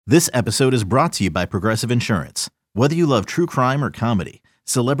This episode is brought to you by Progressive Insurance. Whether you love true crime or comedy,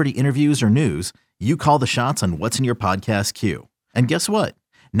 celebrity interviews or news, you call the shots on what's in your podcast queue. And guess what?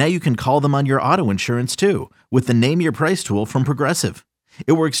 Now you can call them on your auto insurance too with the Name Your Price tool from Progressive.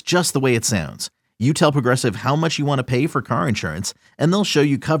 It works just the way it sounds. You tell Progressive how much you want to pay for car insurance, and they'll show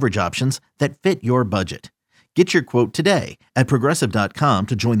you coverage options that fit your budget. Get your quote today at Progressive.com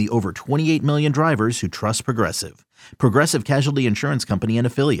to join the over 28 million drivers who trust Progressive. Progressive Casualty Insurance Company and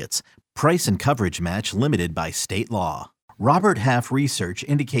Affiliates. Price and coverage match limited by state law. Robert Half research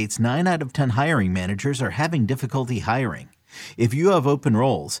indicates 9 out of 10 hiring managers are having difficulty hiring. If you have open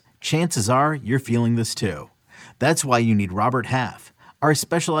roles, chances are you're feeling this too. That's why you need Robert Half. Our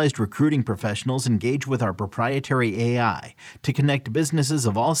specialized recruiting professionals engage with our proprietary AI to connect businesses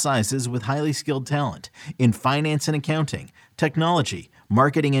of all sizes with highly skilled talent in finance and accounting, technology,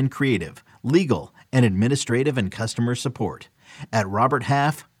 marketing and creative, legal, and administrative and customer support. At Robert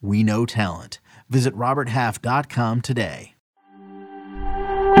Half, we know talent. Visit roberthalf.com today.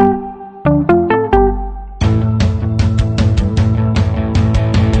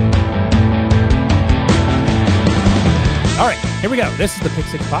 All right, here we go. This is the Pick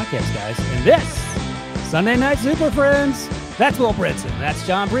Six Podcast, guys. And this, Sunday Night Super Friends, that's Will Brinson. That's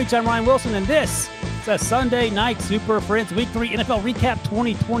John Breach. I'm Ryan Wilson. And this is a Sunday Night Super Friends Week 3 NFL Recap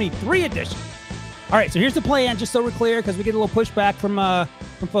 2023 edition. All right, so here's the plan, just so we're clear, because we get a little pushback from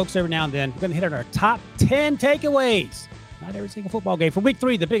folks every now and then. We're going to hit on our top 10 takeaways. Not every single football game. For Week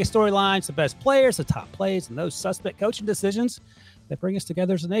 3, the biggest storylines, the best players, the top plays, and those suspect coaching decisions that bring us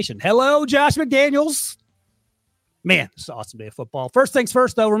together as a nation. Hello, Josh McDaniels. Man, it's an awesome day of football. First things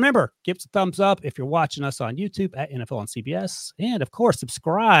first, though, remember, give us a thumbs up if you're watching us on YouTube at NFL on CBS. And, of course,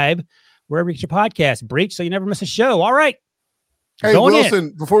 subscribe wherever you get your podcast. Breach, so you never miss a show. All right. Hey,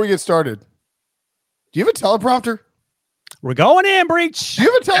 Wilson, before we get started, do you have a teleprompter? We're going in, Breach. Do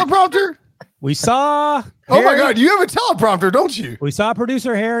you have a teleprompter? We saw Oh, my God. You have a teleprompter, don't you? We saw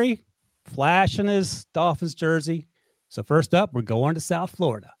producer Harry flashing his Dolphins jersey. So first up, we're going to South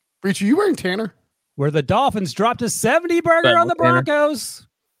Florida, Breach, are you wearing Tanner? Where the Dolphins dropped a 70-burger on the Broncos.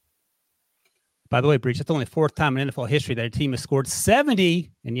 By the way, Breach, that's only the fourth time in NFL history that a team has scored 70,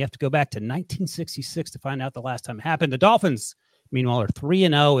 and you have to go back to 1966 to find out the last time it happened. The Dolphins, meanwhile, are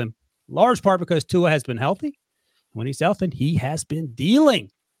 3-0, in large part because Tua has been healthy. When he's healthy, he has been dealing.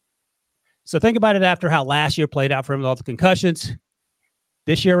 So think about it after how last year played out for him with all the concussions.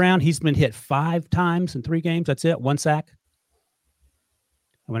 This year around, he's been hit 5 times in 3 games. That's it, 1 sack.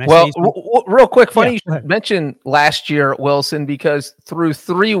 Real quick, funny you should mention last year, Wilson, because through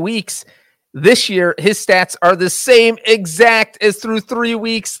 3 weeks this year, his stats are the same exact as through 3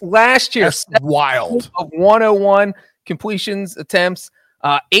 weeks last year. That's wild. Of 101 completions, attempts,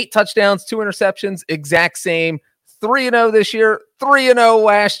 8 touchdowns, 2 interceptions, exact same. 3-0 this year, 3-0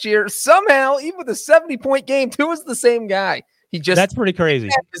 last year. Somehow, even with a 70-point game, Tua is the same guy. That's pretty crazy.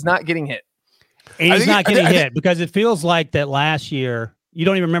 Is not getting hit. And he's not getting hit because it feels like that last year. You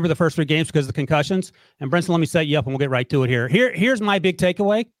don't even remember the first 3 games because of the concussions. And Brinson, let me set you up and we'll get right to it here. Here's my big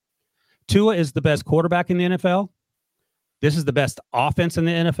takeaway. Tua is the best quarterback in the NFL. This is the best offense in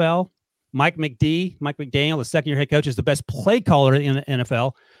the NFL. Mike McDaniel, the second-year head coach, is the best play caller in the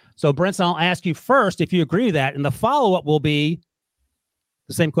NFL. So, Brinson, I'll ask you first if you agree with that. And the follow-up will be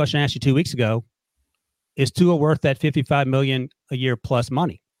the same question I asked you 2 weeks ago. Is Tua worth that $55 million a year plus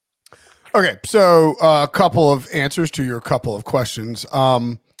money? Okay, so a couple of answers to your couple of questions.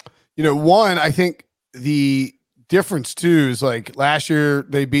 One, I think the difference too is like last year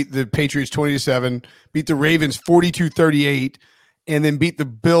they beat the Patriots 20-7, beat the Ravens 42-38, and then beat the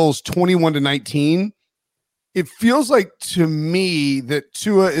Bills 21-19. It feels like to me that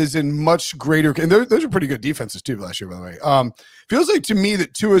Tua is in much greater, and those are pretty good defenses too last year, by the way. Feels like to me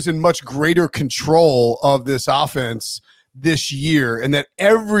that Tua is in much greater control of this offense this year, and that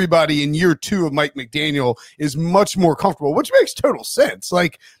everybody in year 2 of Mike McDaniel is much more comfortable, which makes total sense.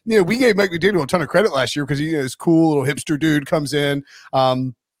 Like, we gave Mike McDaniel a ton of credit last year because he is cool little hipster dude comes in,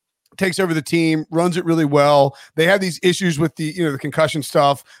 takes over the team, runs it really well. They had these issues with the concussion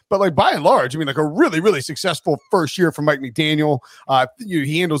stuff, but like by and large, like a really, really successful first year for Mike McDaniel.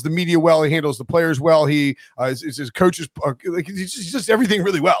 He handles the media well. He handles the players well. He is his coaches, he's just everything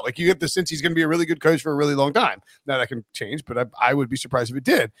really well. Like you get the sense he's going to be a really good coach for a really long time. Now that can change, but I would be surprised if it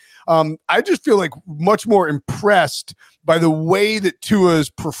did. I just feel like much more impressed by the way that Tua's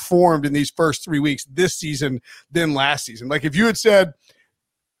performed in these first 3 weeks this season than last season. Like if you had said,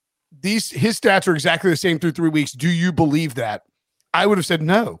 his stats are exactly the same through 3 weeks, do you believe that? I would have said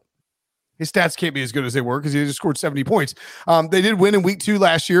no. his stats can't be as good as they were because he just scored 70 points. They did win in week 2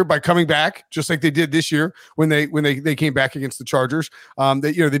 last year by coming back, just like they did this year when they came back against the Chargers. They've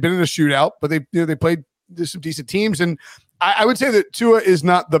been in a shootout, but they played some decent teams. And I would say that Tua is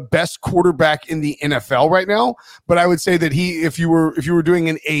not the best quarterback in the NFL right now, but I would say that if you were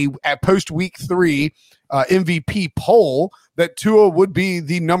doing a post week 3 MVP poll, that Tua would be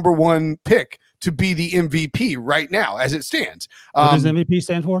the number 1 pick to be the MVP right now as it stands. What does MVP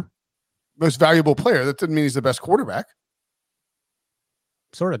stand for? Most valuable player. That doesn't mean he's the best quarterback.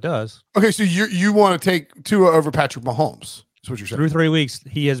 Sort of does. Okay, so you want to take Tua over Patrick Mahomes? That's what you're saying. Through 3 weeks,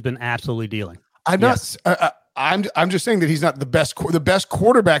 he has been absolutely dealing. I'm just saying that he's not the best. The best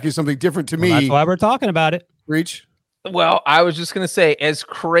quarterback is something different to me. That's why we're talking about it. Reach. Well, I was just going to say, as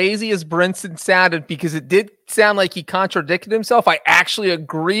crazy as Brinson sounded, because it did sound like he contradicted himself, I actually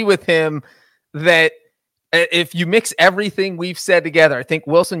agree with him that if you mix everything we've said together, I think,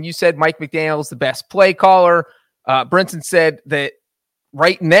 Wilson, you said Mike McDaniel is the best play caller. Brinson said that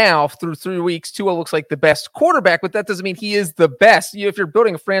right now, through 3 weeks, Tua looks like the best quarterback, but that doesn't mean he is the best. If you're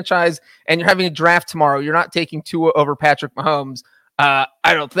building a franchise and you're having a draft tomorrow, you're not taking Tua over Patrick Mahomes. I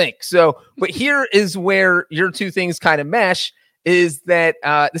don't think so. But here is where your two things kind of mesh, is that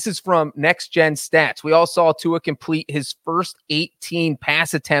this is from Next Gen Stats. We all saw Tua complete his first 18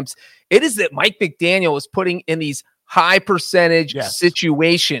 pass attempts. It is that Mike McDaniel is putting in these high percentage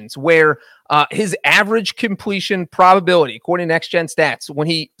situations where his average completion probability, according to Next Gen Stats, when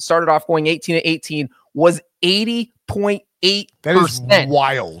he started off going 18-18, was 80.8%. That is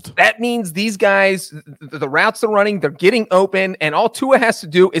wild. That means these guys, the routes they're running, they're getting open, and all Tua has to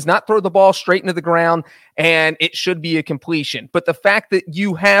do is not throw the ball straight into the ground, and it should be a completion. But the fact that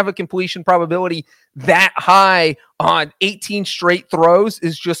you have a completion probability that high on 18 straight throws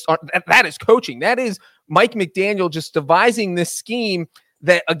is just, that is coaching. That is Mike McDaniel just devising this scheme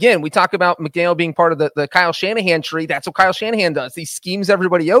that, again, we talk about McDaniel being part of the Kyle Shanahan tree. That's what Kyle Shanahan does. He schemes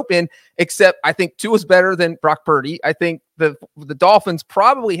everybody open, except I think Tua's better than Brock Purdy. I think the Dolphins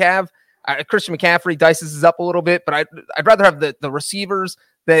probably have Christian McCaffrey dices us up a little bit, but I'd rather have the receivers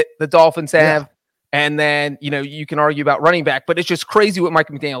that the Dolphins have. Yeah. And then, you can argue about running back, but it's just crazy what Mike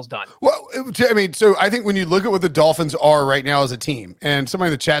McDaniel's done. Well, I mean, so I think when you look at what the Dolphins are right now as a team, and somebody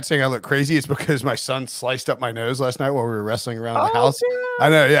in the chat saying I look crazy, it's because my son sliced up my nose last night while we were wrestling around the house. Yeah. I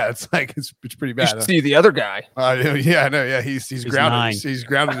know. Yeah. It's like, it's pretty bad. You should see the other guy. Yeah, I know. Yeah. He's grounded. 9. He's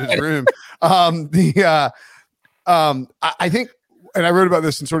grounded in his room. I think, and I wrote about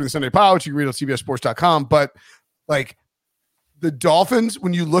this in sort of the Sunday Pile, which you can read on CBSSports.com, but like the Dolphins,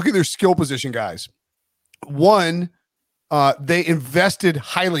 when you look at their skill position guys, one, they invested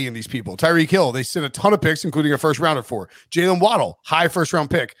highly in these people. Tyreek Hill, they sent a ton of picks, including a first rounder for. Jalen Waddle, high first round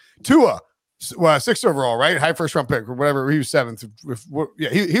pick. Tua, 6th overall, right? High first round pick or whatever. He was 7th. He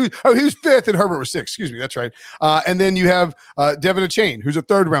was 5th and Herbert was 6th. Excuse me, that's right. And then you have Devin Achane, who's a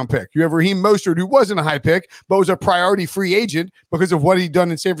 3rd round pick. You have Raheem Mostert, who wasn't a high pick, but was a priority free agent because of what he'd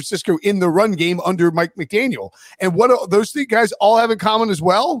done in San Francisco in the run game under Mike McDaniel. And what those 3 guys all have in common as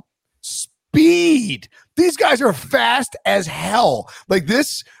well? Speed. These guys are fast as hell. Like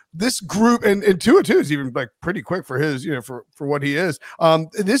this group, and Tua too is even like pretty quick for his, for what he is.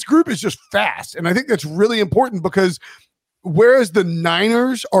 This group is just fast. And I think that's really important because whereas the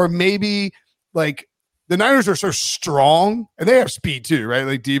Niners are maybe like, the Niners are so strong and they have speed too, right?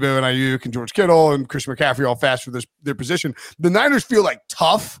 Like Debo and Ayuk and George Kittle and Christian McCaffrey all fast for their position. The Niners feel like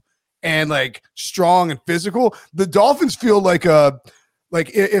tough and like strong and physical. The Dolphins feel like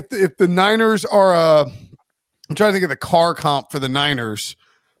if the Niners are I'm trying to think of the car comp for the Niners,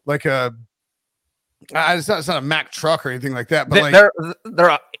 like it's not a Mack truck or anything like that, but they're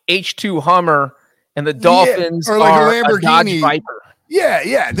a H2 Hummer, and the Dolphins or like are a Lamborghini Dodge Viper. Yeah.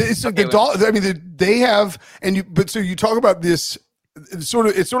 It's like they have, so you talk about this. It's sort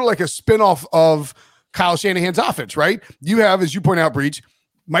of like a spinoff of Kyle Shanahan's offense, right? You have, as you point out, Breach,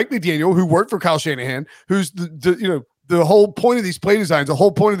 Mike McDaniel, who worked for Kyle Shanahan, who's the whole point of these play designs, the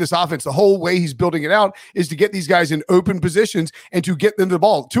whole point of this offense, the whole way he's building it out is to get these guys in open positions and to get them the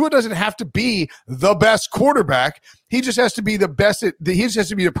ball. Tua doesn't have to be the best quarterback. He just has to be the best he just has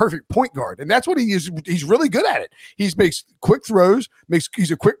to be the perfect point guard. And that's what he is. He's really good at it. He makes quick throws,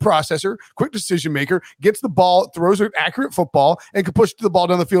 he's a quick processor, quick decision maker, gets the ball, throws an accurate football, and can push the ball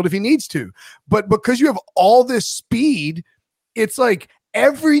down the field if he needs to. But because you have all this speed, it's like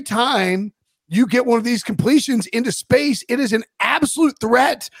every time you get one of these completions into space, it is an absolute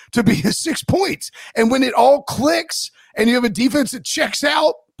threat to be 6 points. And when it all clicks and you have a defense that checks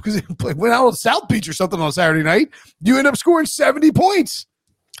out because it went out on South Beach or something on Saturday night, you end up scoring 70 points.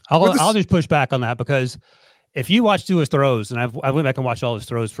 I'll just push back on that because if you watch Tua's throws, and I went back and watched all his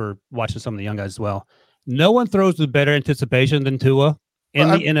throws for watching some of the young guys as well, no one throws with better anticipation than Tua in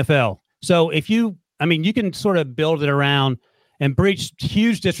the NFL. So you can sort of build it around. And Breach,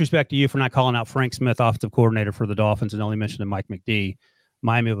 huge disrespect to you for not calling out Frank Smith, offensive coordinator for the Dolphins, and only mentioning Mike McD,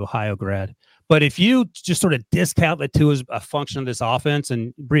 Miami of Ohio grad. But if you just sort of discount that Tua's a function of this offense,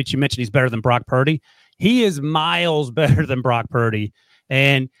 and Breach, you mentioned he's better than Brock Purdy. He is miles better than Brock Purdy.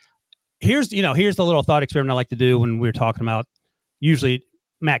 And here's the little thought experiment I like to do when we're talking about usually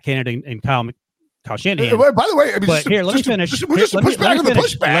Matt Canada and Kyle Shanahan. By the way, let me finish.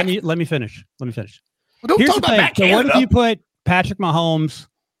 Let me finish. Well, don't talk about Matt Canada. So what if you put Patrick Mahomes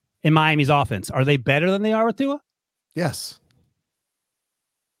in Miami's offense? Are they better than they are with Tua? Yes.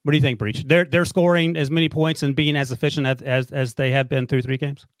 What do you think, Breach? They're scoring as many points and being as efficient as they have been through 3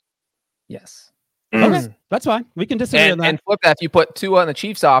 games? Yes. Okay, that's fine. We can disagree on that. And flip that. If you put Tua on the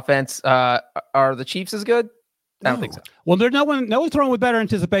Chiefs offense, are the Chiefs as good? I don't think so. Well, there's no one throwing with better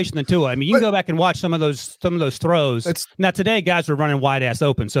anticipation than Tua. I mean, you can go back and watch some of those throws. Now today, guys were running wide ass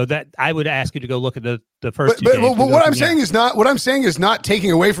open, so that I would ask you to go look at the first two games. But what I'm saying is not taking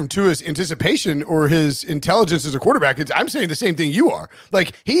away from Tua's anticipation or his intelligence as a quarterback. I'm saying the same thing you are.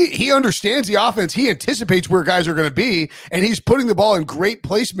 Like he understands the offense, he anticipates where guys are going to be, and he's putting the ball in great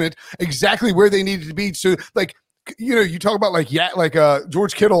placement exactly where they needed to be. So like. You talk about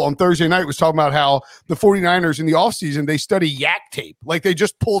George Kittle on Thursday night was talking about how the 49ers in the offseason, they study yak tape. Like they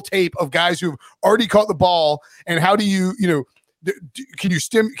just pull tape of guys who've already caught the ball. And how do can you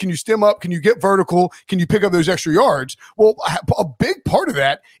stem up? Can you get vertical? Can you pick up those extra yards? Well, a big part of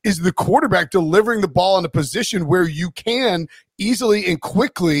that is the quarterback delivering the ball in a position where you can easily and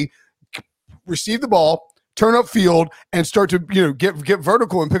quickly receive the ball, turn up field, and start to get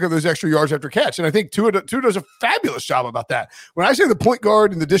vertical and pick up those extra yards after catch. And I think Tua does a fabulous job about that. When I say the point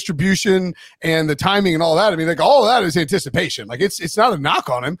guard and the distribution and the timing and all that, I mean like all of that is anticipation. Like it's not a knock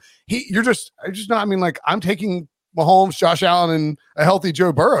on him. I'm taking Mahomes, Josh Allen, and a healthy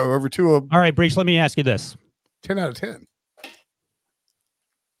Joe Burrow over Tua. All right, Breach, let me ask you this: 10 out of 10.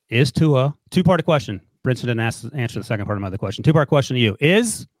 Is Tua two-part question? Brinson didn't answer the second part of my other question. Two-part question to you: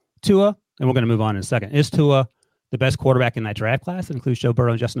 is Tua, and we're going to move on in a second, is Tua the best quarterback in that draft class that includes Joe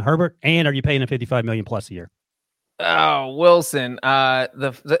Burrow and Justin Herbert? And are you paying him $55 million plus a year? Oh, Wilson.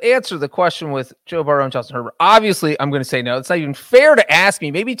 The answer to the question with Joe Burrow and Justin Herbert, obviously, I'm going to say no. It's not even fair to ask me.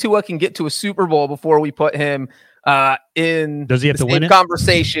 Maybe Tua can get to a Super Bowl before we put him in Does he have the to win same it?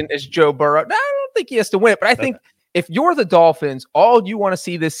 Conversation as Joe Burrow. No, I don't think he has to win it, but I think if you're the Dolphins, all you want to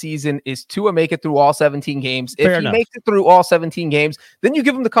see this season is Tua make it through all 17 games. If he makes it through all 17 games, then you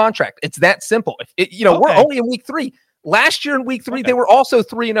give him the contract. It's that simple. We're only in week 3. Last year in week 3, they were also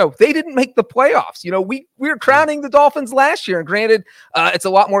 3-0. They didn't make the playoffs. We were crowning the Dolphins last year. And granted, it's a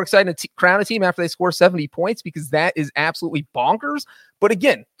lot more exciting to crown a team after they score 70 points because that is absolutely bonkers. But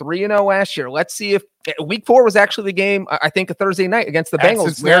again, 3-0 last year. Let's see if week 4 was actually the game, I think, a Thursday night against the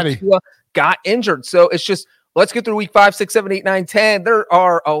Bengals where Tua got injured. So it's just, let's get through week 5, 6, 7, 8, 9, 10. There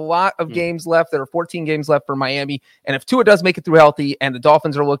are a lot of games left. There are 14 games left for Miami. And if Tua does make it through healthy and the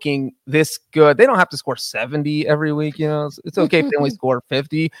Dolphins are looking this good, they don't have to score 70 every week. It's okay if they only score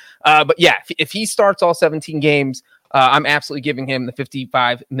 50. But yeah, if he starts all 17 games, I'm absolutely giving him the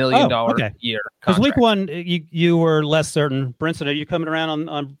 $55 million a year contract. Because week 1, you were less certain. Brinson, are you coming around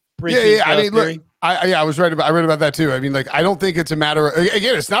on Yeah. I mean, look, I was right about. I read about that too. I mean, I don't think it's a matter of,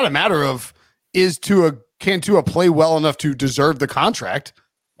 again, it's not a matter of can Tua play well enough to deserve the contract?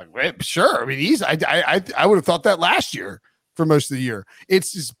 Sure. I mean, I would have thought that last year for most of the year.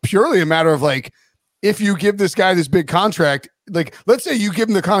 It's just purely a matter of if you give this guy this big contract, let's say you give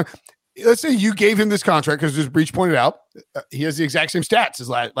him let's say you gave him this contract because as Breach pointed out, he has the exact same stats as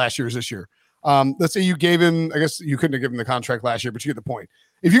last year as this year. Let's say you gave him, I guess you couldn't have given the contract last year, but you get the point.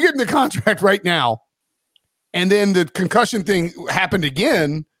 If you give him the contract right now, and then the concussion thing happened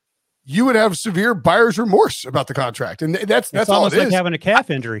again, you would have severe buyer's remorse about the contract. And that's all it is. It's like having a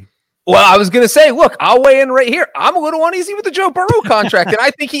calf injury. Well, I was going to say, look, I'll weigh in right here. I'm a little uneasy with the Joe Burrow contract, and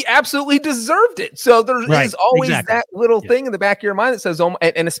I think he absolutely deserved it. So there is always that little thing in the back of your mind that says,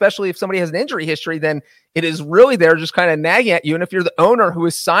 and especially if somebody has an injury history, then it is really there just kind of nagging at you. And if you're the owner who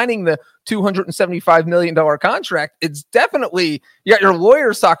is signing the $275 million contract, it's definitely, you got your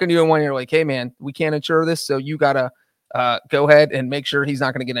lawyers talking to you in one ear like, hey, man, we can't insure this, so you got to go ahead and make sure he's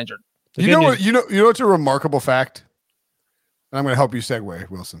not going to get injured. You know what's a remarkable fact? And I'm going to help you segue,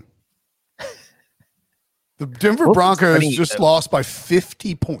 Wilson. The Denver Broncos just lost by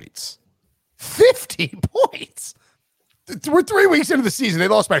 50 points. 50 points. We're 3 weeks into the season. They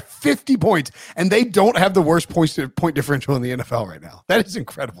lost by 50 points, and they don't have the worst point differential in the NFL right now. That is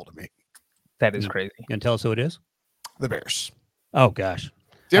incredible to me. That is crazy. You can tell us who it is? The Bears. Oh, gosh.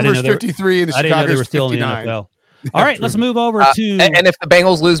 Denver's 53 and the I didn't know they were Chicago's still 59. in the NFL. All right, let's move over to. And if the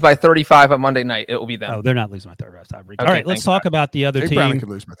Bengals lose by 35 on Monday night, it will be them. Oh, they're not losing by 35 tiebreak. Okay, All right, let's talk about the other team could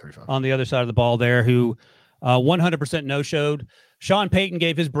lose by 35. on the other side of the ball there who 100% no-showed. Sean Payton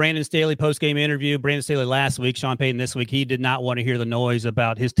gave his Brandon Staley post-game interview. Brandon Staley last week, Sean Payton this week. He did not want to hear the noise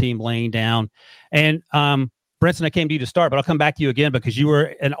about his team laying down. And Brinson, I came to you to start, but I'll come back to you again because you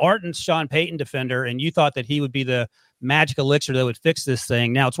were an ardent Sean Payton defender, and you thought that he would be the magic elixir that would fix this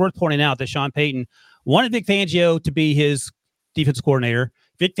thing. Now, it's worth pointing out that Sean Payton wanted Vic Fangio to be his defense coordinator.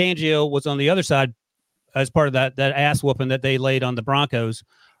 Vic Fangio was on the other side as part of that ass whooping that they laid on the Broncos.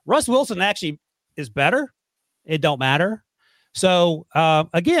 Russ Wilson actually is better. It don't matter. So,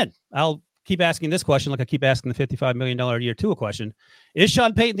 again, I'll keep asking this question like I keep asking the $55 million a year Tua question. Is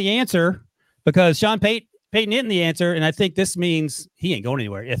Sean Payton the answer? Because Sean Payton isn't the answer, and I think this means he ain't going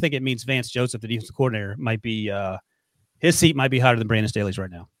anywhere. I think it means Vance Joseph, the defensive coordinator, might be his seat might be higher than Brandon Staley's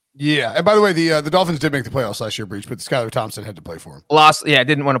right now. Yeah, and by the way, the Dolphins did make the playoffs last year, Breach, but Skylar Thompson had to play for him. Lost, yeah,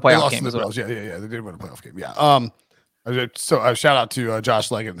 didn't win a playoff game. The Bills. Yeah, they did win a playoff game. Yeah. So shout out to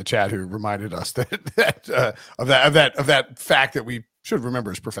Josh Leggett in the chat who reminded us that of that fact that we should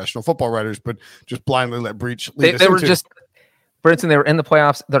remember as professional football writers, but just blindly let Breach lead they were into. Just Brinson. They were in the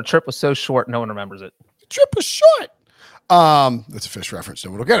playoffs. Their trip was so short, no one remembers it. The trip was short. That's a fish reference.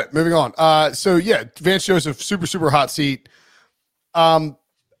 No one will get it. Moving on. So yeah, Vance Joseph, super hot seat.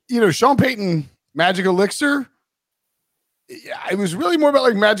 Sean Payton, magic elixir. It was really more about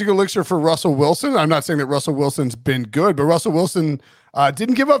like magic elixir for Russell Wilson. I'm not saying that Russell Wilson's been good, but Russell Wilson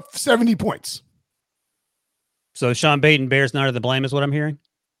didn't give up 70 points. So Sean Payton bears none of the blame is what I'm hering?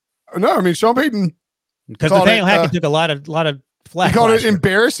 No, I mean, Sean Payton. Because Nathaniel Hackett took a lot of flack. He called it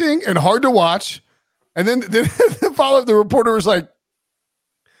embarrassing and hard to watch. And then the follow-up, the reporter was like,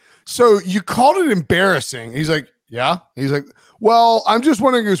 so you called it embarrassing? He's like, yeah. He's like, well, I'm just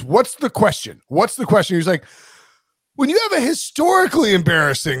wondering, what's the question? He's like, when you have a historically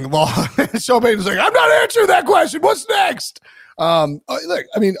embarrassing law, Sean Payton's like, I'm not answering that question. What's next? Look,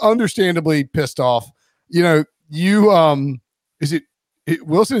 I mean, understandably pissed off. Wilson, is it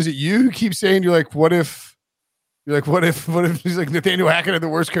you who keeps saying what if he's like Nathaniel Hackett had the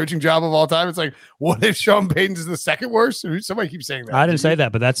worst coaching job of all time? It's like, what if Sean Payton's the second worst? Somebody keeps saying that. I didn't say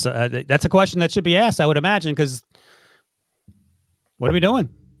that, but that's a question that should be asked, I would imagine, because what are we doing?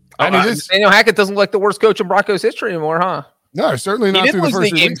 Nathaniel Hackett doesn't look like the worst coach in Broncos history anymore, huh? No, certainly not. He didn't lose the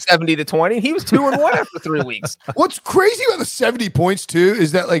game 70-20. He was 2-1 after 3 weeks. What's crazy about the 70 points too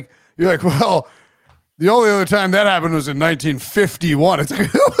is that you're like, well, the only other time that happened was in 1951. It's like,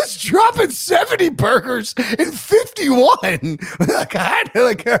 who was dropping 70 burgers in 51?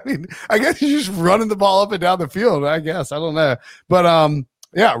 I guess he's just running the ball up and down the field. I guess I don't know, but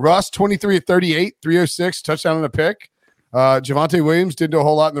yeah, Russ 23 of 38, 306, touchdown and a pick. Javonte Williams didn't do a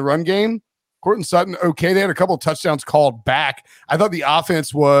whole lot in the run game. Courtland Sutton, okay, they had a couple of touchdowns called back. I thought the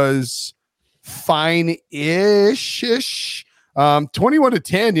offense was fine-ish.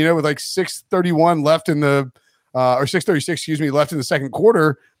 21-10, with like 6:31 left in the or 6:36, excuse me, left in the second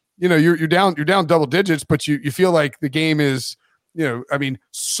quarter. You're down double digits, but you feel like the game is,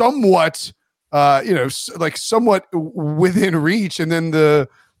 somewhat somewhat within reach. And then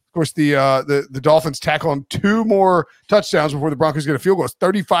of course, the Dolphins tackle on 2 more touchdowns before the Broncos get a field goal. It's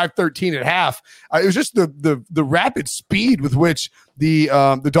 35-13 at half. It was just the rapid speed with which the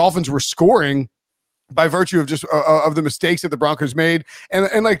Dolphins were scoring by virtue of just of the mistakes that the Broncos made.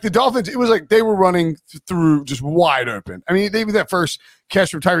 And like the Dolphins, it was like they were running through just wide open. I mean, even that first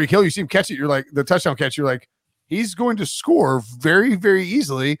catch from Tyreek Hill, you see him catch it, you're like, the touchdown catch, you're like, he's going to score very, very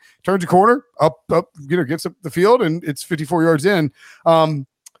easily. Turns a corner, up, gets up the field, and it's 54 yards in.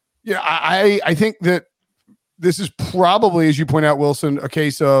 I think that this is probably, as you point out, Wilson, a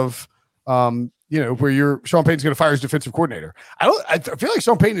case of, where Sean Payton's going to fire his defensive coordinator. I feel like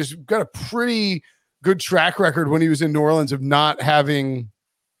Sean Payton has got a pretty good track record when he was in New Orleans of not having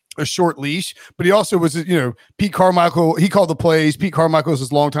a short leash, but he also was, Pete Carmichael, he called the plays. Pete Carmichael was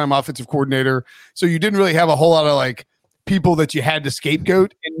his longtime offensive coordinator. So you didn't really have a whole lot of people that you had to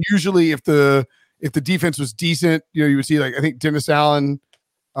scapegoat. And usually if the defense was decent, you would see I think Dennis Allen,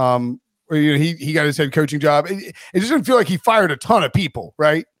 he got his head coaching job. It just didn't feel like he fired a ton of people,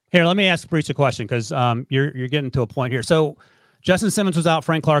 right? Here, let me ask Breach a question because you're getting to a point here. So Justin Simmons was out,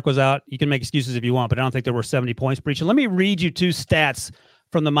 Frank Clark was out. You can make excuses if you want, but I don't think there were 70 points, Breach. And let me read you 2 stats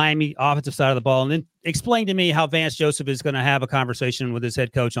from the Miami offensive side of the ball, and then explain to me how Vance Joseph is going to have a conversation with his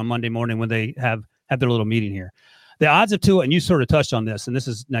head coach on Monday morning when they have their little meeting here. The odds of Tua, and you sort of touched on this, and this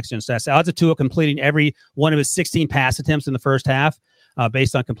is next gen stats. The odds of Tua completing every one of his 16 pass attempts in the first half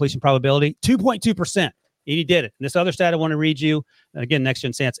based on completion probability, 2.2%. And he did it. And this other stat I want to read you, again, next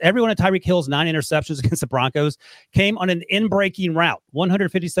gen stats. Everyone at Tyreek Hill's 9 interceptions against the Broncos came on an in-breaking route.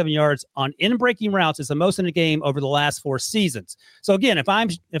 157 yards on in-breaking routes is the most in a game over the last 4 seasons. So again, if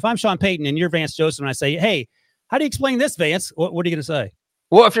I'm Sean Payton and you're Vance Joseph and I say, hey, how do you explain this, Vance? What are you going to say?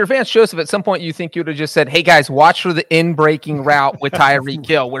 Well, if you're Vance Joseph, at some point you think you would have just said, hey, guys, watch for the in-breaking route with Tyreek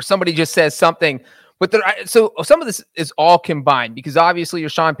Hill, where somebody just says something. But so some of this is all combined because obviously you're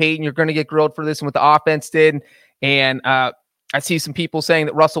Sean Payton. You're going to get grilled for this and what the offense did. And I see some people saying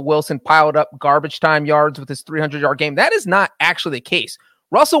that Russell Wilson piled up garbage time yards with his 300-yard game. That is not actually the case.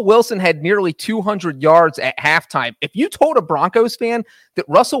 Russell Wilson had nearly 200 yards at halftime. If you told a Broncos fan that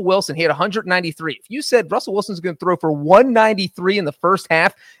Russell Wilson, he had 193. If you said Russell Wilson's going to throw for 193 in the first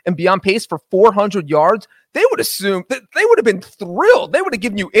half and be on pace for 400 yards, they would assume that they would have been thrilled. They would have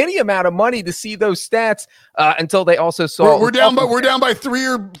given you any amount of money to see those stats until they also saw we're down by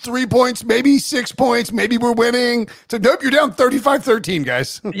 3 points, maybe 6 points, maybe we're winning. So nope, you're down 35-13,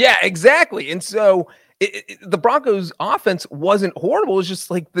 guys. Yeah, exactly. And so the Broncos offense wasn't horrible. It's just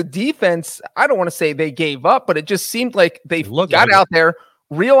like the defense, I don't want to say they gave up, but it just seemed like they got out there,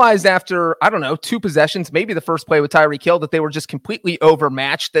 realized after, 2 possessions, maybe the first play with Tyreek Hill, that they were just completely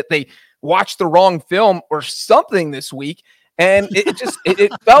overmatched, that they watched the wrong film or something this week. And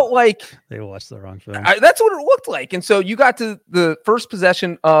it felt like they watched the wrong film. That's what it looked like. And so you got to the first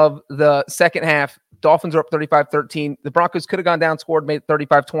possession of the second half. Dolphins are up 35-13. The Broncos could have gone down, scored, made it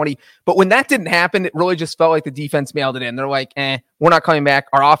 35-20. But when that didn't happen, it really just felt like the defense mailed it in. They're like, we're not coming back.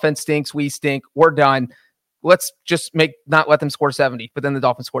 Our offense stinks. We stink. We're done. Let's just not let them score 70. But then the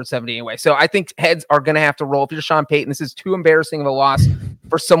Dolphins scored 70 anyway. So I think heads are going to have to roll. If you're Sean Payton, this is too embarrassing of a loss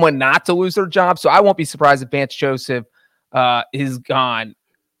for someone not to lose their job. So I won't be surprised if Vance Joseph is gone.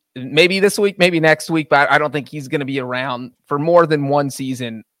 Maybe this week, maybe next week, but I don't think he's going to be around for more than one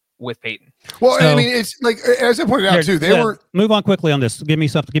season with Payton. Well, so, I mean, it's like, as I pointed out too, they were move on quickly on this. Give me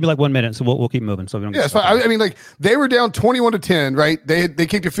something. Give me like 1 minute, so we'll keep moving. So we don't. Yeah, I mean, like they were down 21-10, right? They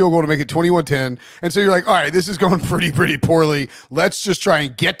kicked a field goal to make it 21-10, and so you're like, all right, this is going pretty poorly. Let's just try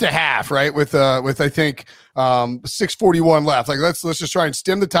and get to half, right? With I think 6:41 left. Like let's just try and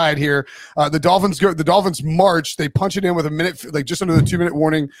stem the tide here. The Dolphins march. They punch it in with a minute, like just under the 2-minute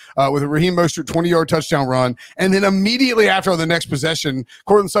warning, with a Raheem Mostert 20-yard touchdown run, and then immediately after on the next possession,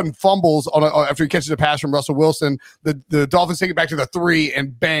 Courtland Sutton fumbles after he catches a pass from Russell Wilson. The Dolphins take it back to the 3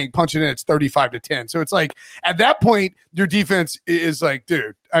 and bang, punch it in. It's 35-10. So it's like at that point, your defense is like,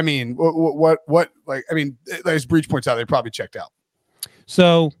 dude. I mean, what? Like, I mean, as Breach points out, they probably checked out.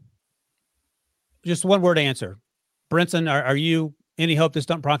 So. Just one word answer. Brinson, are you any hope this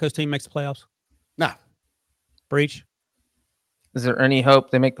Broncos team makes the playoffs? Nah. Breach? Is there any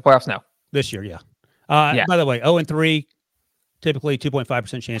hope they make the playoffs now? This year, yeah. By the way, 0-3, typically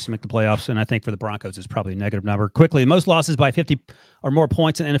 2.5% chance to make the playoffs, and I think for the Broncos it's probably a negative number. Quickly, most losses by 50 or more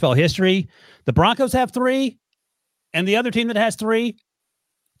points in NFL history. The Broncos have 3, and the other team that has 3,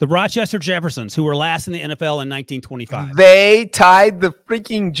 the Rochester Jeffersons, who were last in the NFL in 1925. They tied the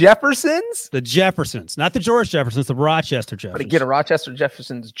freaking Jeffersons? The Jeffersons. Not the George Jeffersons, the Rochester Jeffersons. But to get a Rochester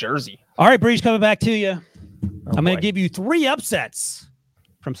Jeffersons jersey. All right, Breach, coming back to you. I'm going to give you 3 upsets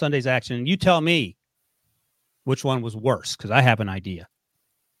from Sunday's action. You tell me which one was worse, because I have an idea.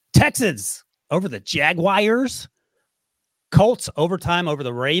 Texans over the Jaguars. Colts overtime over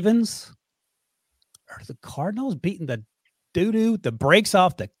the Ravens. Are the Cardinals beating the the breaks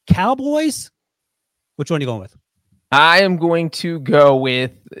off the Cowboys? Which one are you going with? I am going to go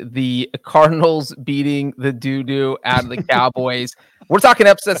with the Cardinals beating the doo-doo out of the Cowboys. We're talking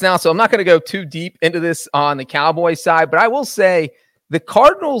upsets now, so I'm not going to go too deep into this on the Cowboys side, but I will say the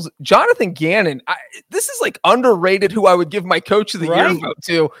Cardinals, Jonathan Gannon, this is like underrated who I would give my coach of the year vote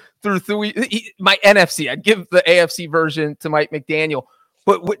to through my NFC. I'd give the AFC version to Mike McDaniel.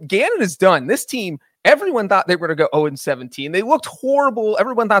 But what Gannon has done, this team, everyone thought they were going to go 0-17. They looked horrible.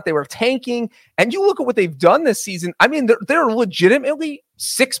 Everyone thought they were tanking. And you look at what they've done this season. I mean, they're legitimately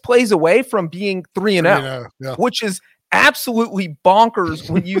 6 plays away from being 3-0, which is absolutely bonkers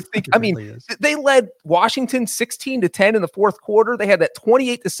when you think. I mean, they led Washington 16-10 in the fourth quarter. They had that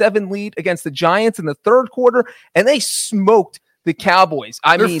 28-7 lead against the Giants in the third quarter, and they smoked the Cowboys.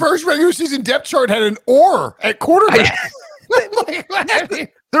 Their first regular season depth chart had an or at quarterback.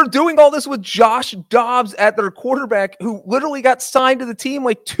 They're doing all this with Josh Dobbs at their quarterback, who literally got signed to the team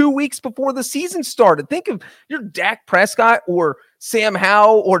like 2 weeks before the season started. Think of your Dak Prescott or Sam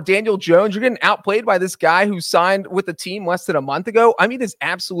Howell or Daniel Jones. You're getting outplayed by this guy who signed with the team less than a month ago. I mean, it's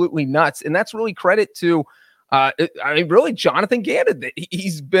absolutely nuts. And that's really credit to really Jonathan Gannon.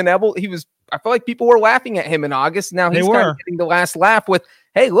 He was I feel like people were laughing at him in August. Now he's kind of getting the last laugh with,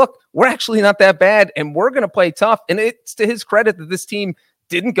 hey, look, we're actually not that bad, and we're going to play tough. And it's to his credit that this team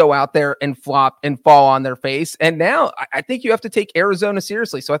didn't go out there and flop and fall on their face. And now I think you have to take Arizona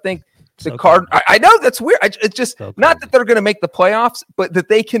seriously. So I think the card. I know that's weird. It's just not that they're going to make the playoffs, but that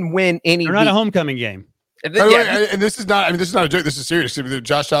they can win any. They're not a homecoming game. And this is not. I mean, this is not a joke. This is serious.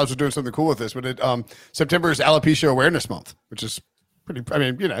 Josh Dobbs was doing something cool with this, but September is Alopecia Awareness Month, which is pretty. I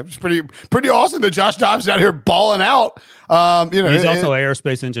mean, it's pretty awesome that Josh Dobbs is out here balling out. He's also an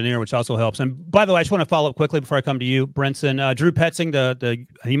aerospace engineer, which also helps. And by the way, I just want to follow up quickly before I come to you, Brinson. Drew Petzing,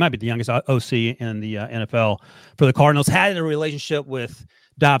 he might be the youngest OC in the NFL for the Cardinals, had a relationship with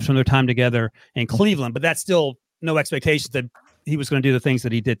Dobbs from their time together in Cleveland, but that's still no expectations that he was going to do the things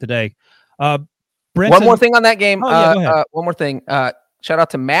that he did today. Brinson, one more thing on that game. Go ahead. One more thing. Shout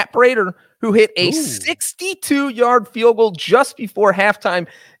out to Matt Prater, who hit a 62-yard field goal just before halftime,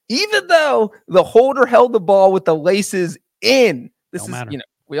 even though the holder held the ball with the laces in. This is,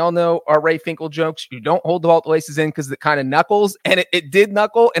 we all know our Ray Finkel jokes. You don't hold the ball with the laces in because it kind of knuckles, and it did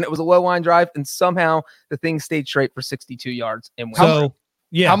knuckle, and it was a low line drive, and somehow the thing stayed straight for 62 yards and went.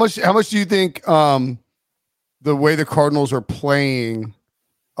 How much do you think the way the Cardinals are playing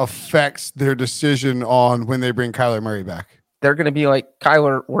affects their decision on when they bring Kyler Murray back? They're going to be like,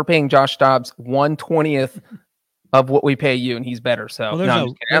 Kyler, we're paying Josh Dobbs 1/20th of what we pay you, and he's better. So I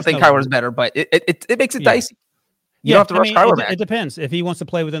don't think Kyler's better, but it makes it dicey. You don't have to rush Kyler back. It depends. If he wants to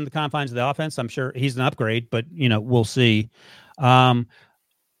play within the confines of the offense, I'm sure he's an upgrade, but we'll see. A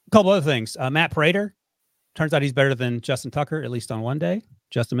couple other things. Matt Prater, turns out he's better than Justin Tucker, at least on one day.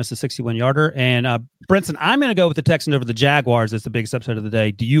 Justin missed a 61-yarder. And Brinson, I'm going to go with the Texans over the Jaguars as the biggest upset of the day.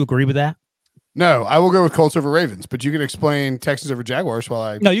 Do you agree with that? No, I will go with Colts over Ravens, but you can explain Texans over Jaguars while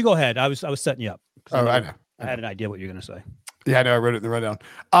I... No, you go ahead. I was setting you up. Oh, I know. I had an idea what you're going to say. Yeah, I know. I wrote it in the rundown.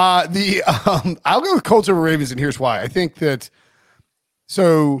 I'll go with Colts over Ravens, and here's why. I think that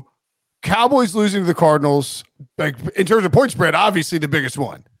Cowboys losing to the Cardinals, like in terms of point spread, obviously the biggest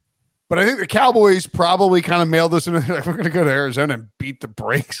one. But I think the Cowboys probably kind of mailed this. Like, we're going to go to Arizona and beat the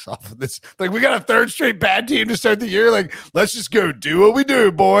brakes off of this. Like, we got a third straight bad team to start the year. Like, let's just go do what we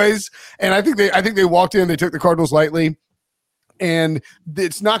do, boys. And I think they walked in. They took the Cardinals lightly, and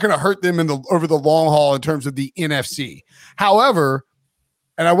it's not going to hurt them over the long haul in terms of the NFC. However,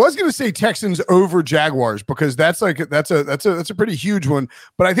 and I was going to say Texans over Jaguars because that's a pretty huge one.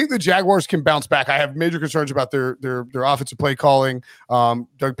 But I think the Jaguars can bounce back. I have major concerns about their offensive play calling.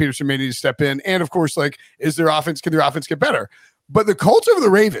 Doug Peterson may need to step in, and of course, can their offense get better? But the Colts over the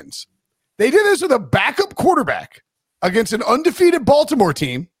Ravens, they did this with a backup quarterback against an undefeated Baltimore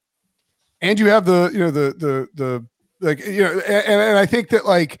team, and you have and I think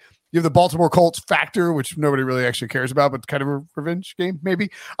that you have the Baltimore Colts factor, which nobody really actually cares about, but kind of a revenge game,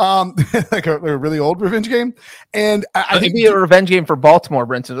 maybe, like a really old revenge game. And I think it'd be a revenge game for Baltimore,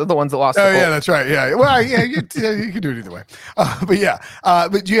 Brinson. They're the ones that lost. Oh, yeah, that's right. Yeah. Well, yeah, you can do it either way.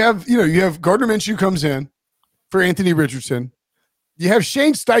 But you have Gardner Minshew comes in for Anthony Richardson. You have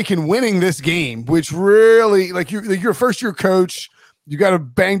Shane Steichen winning this game, which really, you're a first-year coach. You got a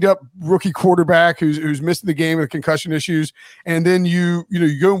banged up rookie quarterback who's missing the game with concussion issues. And then you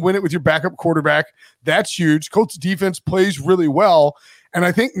go and win it with your backup quarterback. That's huge. Colts defense plays really well. And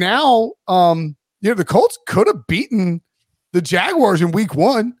I think now, the Colts could have beaten the Jaguars in week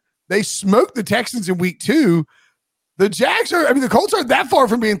 1. They smoked the Texans in week 2. The Colts aren't that far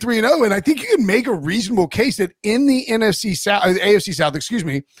from being 3-0. And I think you can make a reasonable case that in the AFC South,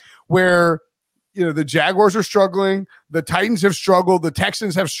 where the Jaguars are struggling, the Titans have struggled, the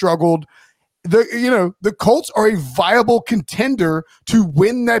Texans have struggled. The Colts are a viable contender to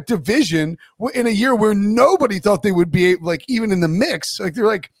win that division in a year where nobody thought they would be even in the mix.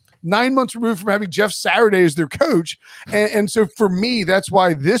 They're 9 months removed from having Jeff Saturday as their coach. And so for me, that's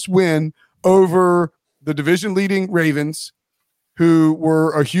why this win over the division leading Ravens, who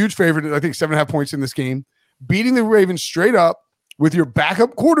were a huge favorite, I think 7.5 points in this game, beating the Ravens straight up with your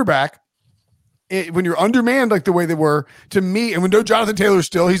backup quarterback, when you're undermanned like the way they were, to me, and when no Jonathan Taylor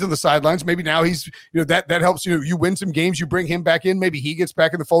still, he's on the sidelines. Maybe now he's, that helps you win some games. You bring him back in. Maybe he gets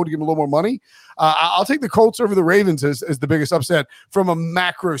back in the fold to give him a little more money. I'll take the Colts over the Ravens as the biggest upset from a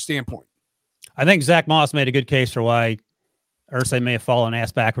macro standpoint. I think Zach Moss made a good case for why Irsay may have fallen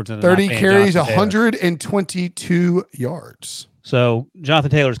ass backwards. 30 carries, 122 yards. So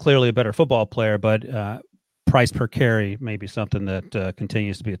Jonathan Taylor is clearly a better football player, but price per carry may be something that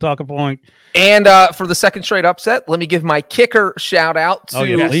continues to be a talking point. And for the second straight upset, let me give my kicker shout out to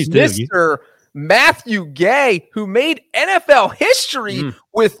Mr. Matthew Gay, who made NFL history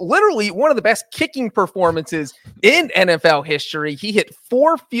with literally one of the best kicking performances in NFL history. He hit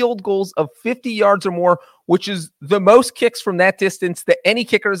 4 field goals of 50 yards or more, which is the most kicks from that distance that any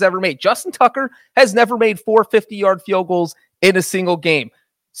kicker has ever made. Justin Tucker has never made 4 50-yard field goals in a single game.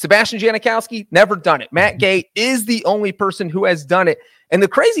 Sebastian Janikowski, never done it. Matt Gay is the only person who has done it. And the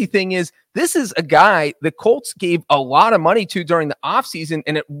crazy thing is, this is a guy the Colts gave a lot of money to during the offseason,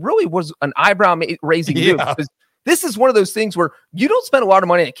 and it really was an eyebrow-raising move. Because this is one of those things where you don't spend a lot of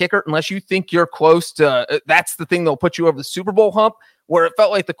money on a kicker unless you think you're close to that's the thing that'll put you over the Super Bowl hump, where it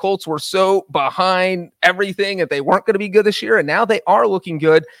felt like the Colts were so behind everything that they weren't going to be good this year, and now they are looking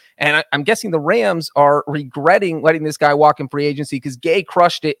good. And I'm guessing the Rams are regretting letting this guy walk in free agency because Gay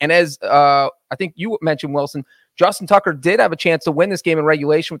crushed it. And as I think you mentioned, Wilson, Justin Tucker did have a chance to win this game in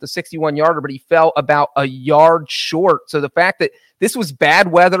regulation with a 61-yarder, but he fell about a yard short. So the fact that this was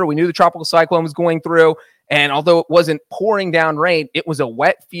bad weather, we knew the tropical cyclone was going through, and although it wasn't pouring down rain, it was a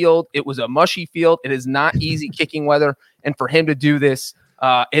wet field. It was a mushy field. It is not easy kicking weather. And for him to do this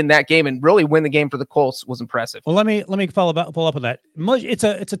in that game and really win the game for the Colts was impressive. Well, let me follow up on that. Mush, it's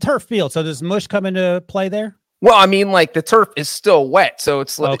a turf field, so does mush come into play there? Well, I mean, like the turf is still wet, so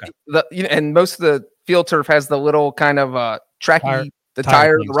it's like and most of the field turf has the little kind of tracky,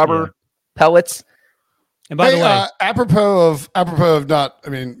 tire, the rubber pellets. And by the way, apropos of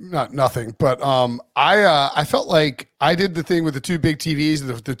not nothing, but I felt like I did the thing with the 2 big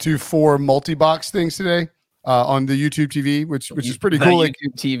TVs, the 2 4 multi-box things today on the YouTube TV, which is pretty cool. Like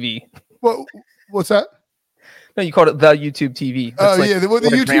YouTube TV. What's that? No, you called it the YouTube TV. That's the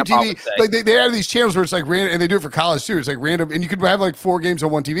YouTube TV. Like they have these channels where it's like random, and they do it for college too. It's like random, and you could have like 4 games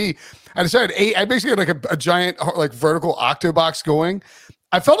on one TV. I decided I basically had like a giant like vertical octo box going.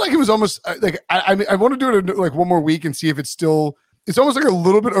 I felt like it was almost like I want to do it like one more week and see if it's almost like a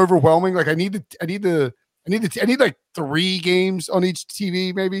little bit overwhelming. Like I need like 3 games on each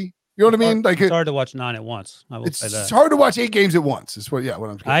TV, maybe. You know what I mean? Like it's hard to watch 9 at once. I will say that. It's hard to watch 8 games at once. Is what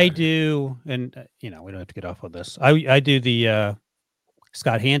I'm. I do, and we don't have to get off of this. I do the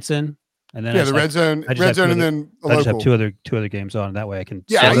Scott Hansen, and then the red zone, and then I just have two other games on. That way I can.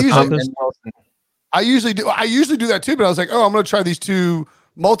 Yeah, I usually do that too. But I was like, oh, I'm going to try these 2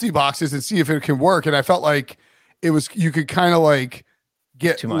 multi boxes and see if it can work. And I felt like you could kind of like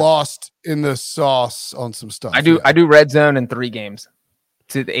get lost in the sauce on some stuff. I do red zone in 3 games.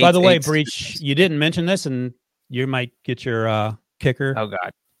 By the way, Breach, you didn't mention this, and you might get your kicker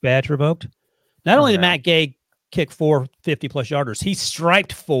badge revoked. Not only did Matt Gay kick 4 50-plus yarders, he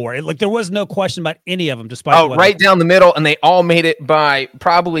striped 4. Like there was no question about any of them, despite right down the middle, and they all made it by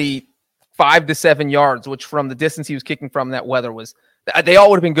probably 5 to 7 yards, which from the distance he was kicking from, that weather was. They all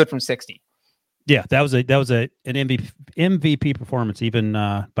would have been good from 60. Yeah, that was an MVP performance, even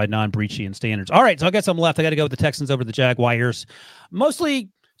by non-Breachian standards. All right, so I guess I'm left. I got to go with the Texans over the Jaguars. Mostly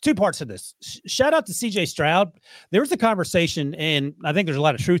 2 parts of this. Shout out to C.J. Stroud. There was a conversation, and I think there's a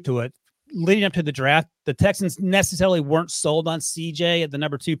lot of truth to it. Leading up to the draft, the Texans necessarily weren't sold on CJ at the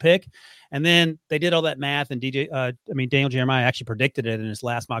number 2 pick. And then they did all that math, and Daniel Jeremiah actually predicted it in his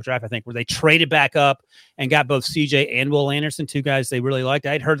last mock draft, I think, where they traded back up and got both CJ and Will Anderson, 2 guys they really liked.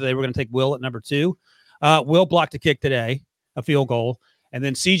 I'd heard that they were going to take Will at number 2. Will blocked a kick today, a field goal. And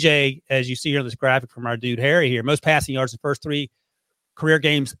then CJ, as you see here in this graphic from our dude Harry here, most passing yards in the first 3 career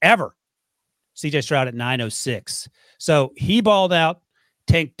games ever. CJ Stroud at 906. So he balled out.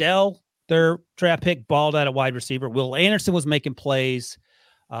 Tank Dell, their draft pick, balled out at wide receiver. Will Anderson was making plays.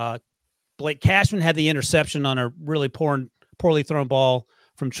 Blake Cashman had the interception on a really poorly thrown ball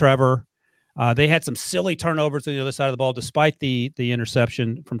from Trevor. They had some silly turnovers on the other side of the ball, despite the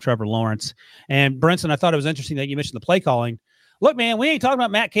interception from Trevor Lawrence. And Brinson, I thought it was interesting that you mentioned the play calling. Look, man, we ain't talking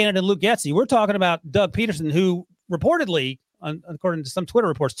about Matt Canada and Luke Getsy. We're talking about Doug Peterson, who reportedly, according to some Twitter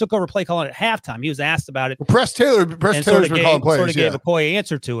reports, took over play calling at halftime. He was asked about it. Well, Press Taylor's been calling plays. Sort of gave a coy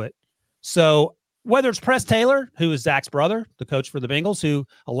answer to it. So whether it's Press Taylor, who is Zach's brother, the coach for the Bengals, who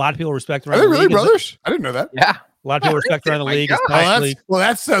a lot of people respect around the league. Are they really brothers? I didn't know that. Yeah. A lot of people respect around the league. Well,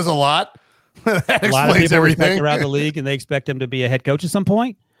 that says a lot. That a lot of people everything. respect around the league, and they expect him to be a head coach at some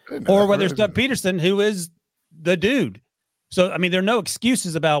point. Or whether it's Doug Peterson, who is the dude. So, I mean, there are no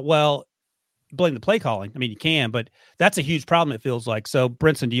excuses about, blame the play calling. I mean, you can, but that's a huge problem, it feels like. So,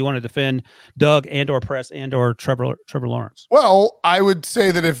 Brinson, do you want to defend Doug and/or Press and/or Trevor Lawrence? Well, I would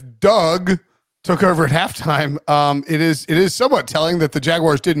say that if Doug took over at halftime, it is somewhat telling that the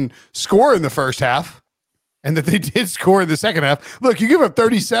Jaguars didn't score in the first half and that they did score in the second half. Look, you give up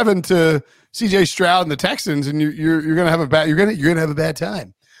 37 to CJ Stroud and the Texans, and you're going to have a bad you're going to have a bad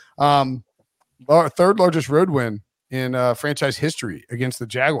time. Our 3rd largest road win in franchise history against the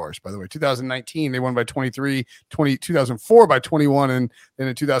Jaguars, by the way. 2019, they won by 23, 2004 by 21, and then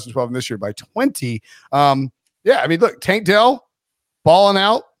in 2012 and this year by 20. Yeah, I mean, look, Tank Dell balling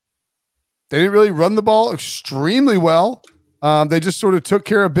out. They didn't really run the ball extremely well. They just sort of took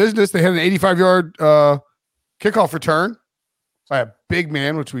care of business. They had an 85-yard kickoff return by a big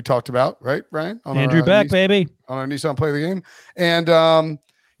man, which we talked about, right, Ryan? On Andrew Beck, baby. On our Nissan Play of the Game. And,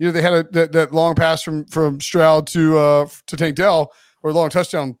 they had that long pass from Stroud to Tank Dell, or a long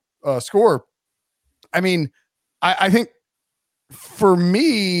touchdown score. I mean, I think for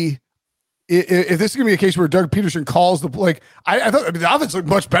me, if this is going to be a case where Doug Peterson calls I thought the offense looked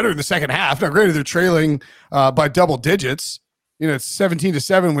much better in the second half. Now, granted, they're trailing by double digits. It's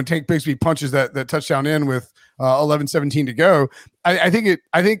 17-7 when Tank Bigsby punches that touchdown in with 11-17 to go. I think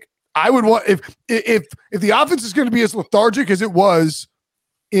I would want if the offense is going to be as lethargic as it was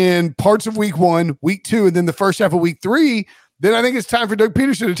in parts of week 1, week 2, and then the first half of week 3, then I think it's time for Doug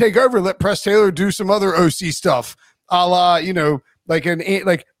Peterson to take over and let Press Taylor do some other OC stuff, a la he can call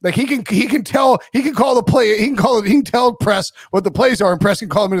the play, he can tell Press what the plays are, and Press can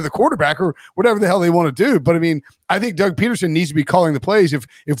call him into the quarterback or whatever the hell they want to do. But I mean, I think Doug Peterson needs to be calling the plays. If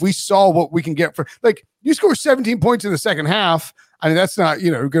we saw what we can get for, you score 17 points in the second half, I mean, that's not,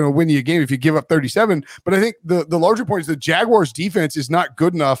 going to win you a game if you give up 37. But I think the larger point is the Jaguars defense is not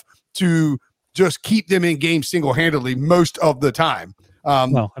good enough to just keep them in games single-handedly most of the time.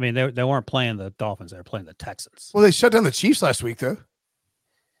 Well, I mean, they weren't playing the Dolphins. They were playing the Texans. Well, they shut down the Chiefs last week, though.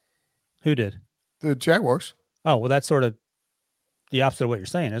 Who did? The Jaguars. Oh, well, that's sort of the opposite of what you're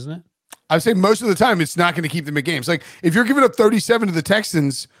saying, isn't it? I would say most of the time it's not going to keep them in games. Like, if you're giving up 37 to the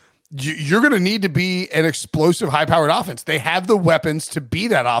Texans, you're going to need to be an explosive, high-powered offense. They have the weapons to be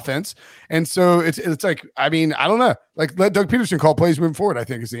that offense. And so it's like, I mean, I don't know. Let Doug Peterson call plays moving forward, I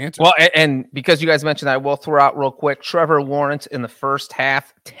think, is the answer. Well, and because you guys mentioned that, I will throw out real quick. Trevor Lawrence in the first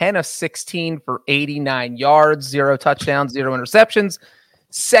half, 10 of 16 for 89 yards, 0 touchdowns, 0 interceptions.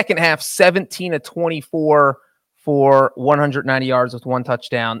 Second half, 17 of 24 for 190 yards with 1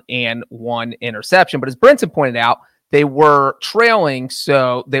 touchdown and 1 interception. But as Brinson pointed out, they were trailing,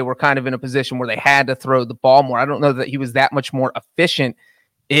 so they were kind of in a position where they had to throw the ball more. I don't know that he was that much more efficient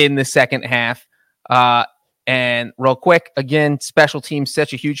in the second half. And real quick, again, special teams,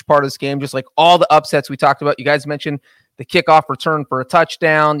 such a huge part of this game, just like all the upsets we talked about. You guys mentioned the kickoff return for a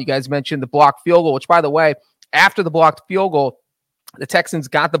touchdown. You guys mentioned the blocked field goal, which, by the way, after the blocked field goal, the Texans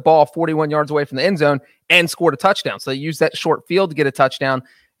got the ball 41 yards away from the end zone and scored a touchdown. So they used that short field to get a touchdown.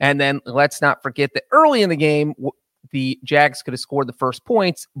 And then let's not forget that early in the game, the Jags could have scored the first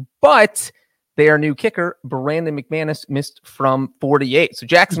points, but their new kicker, Brandon McManus, missed from 48. So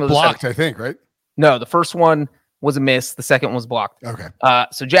Jacksonville blocked, I think, right? No, the first one was a miss. The second one was blocked. Okay.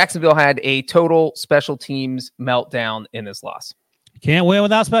 So Jacksonville had a total special teams meltdown in this loss. Can't win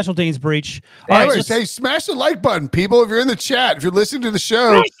without special teams, Breach. All right, hey, smash the like button, people. If you're in the chat, if you're listening to the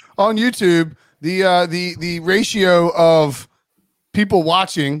show on YouTube, the ratio of people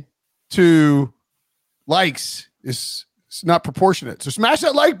watching to likes is not proportionate. So smash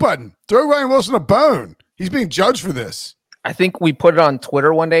that like button. Throw Ryan Wilson a bone. He's being judged for this. I think we put it on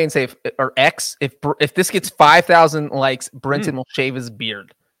Twitter one day and say, if this gets 5,000 likes, Brenton will shave his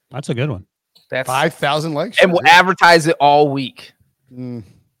beard. That's a good one. That's 5,000 likes, and we'll advertise it all week.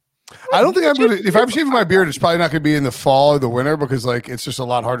 I don't think I'm gonna. If I'm shaving my beard, it's probably not gonna be in the fall or the winter because it's just a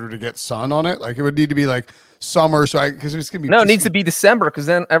lot harder to get sun on it. Like it would need to be summer, because it's gonna be. No, it needs to be December because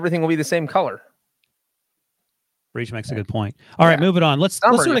then everything will be the same color. Breach makes a good point. All right, moving on. Let's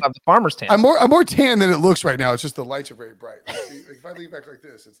do the farmer's tan. I'm more tan than it looks right now. It's just the lights are very bright. If I lean back like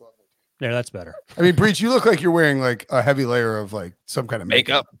this, it's a lot more. There, that's better. I mean, Breach, you look like you're wearing a heavy layer of some kind of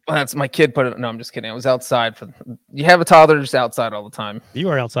makeup. That's my kid put it. No, I'm just kidding. I was outside you have a toddler just outside all the time. You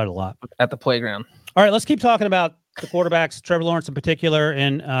are outside a lot at the playground. All right, let's keep talking about the quarterbacks, Trevor Lawrence in particular,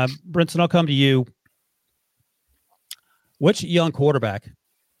 and Brinson, I'll come to you. Which young quarterback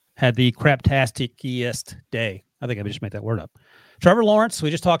had the craptastiest day? I think I just made that word up. Trevor Lawrence, we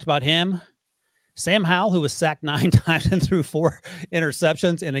just talked about him. Sam Howell, who was sacked 9 times and threw 4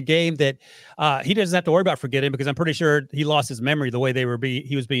 interceptions in a game that he doesn't have to worry about forgetting because I'm pretty sure he lost his memory the way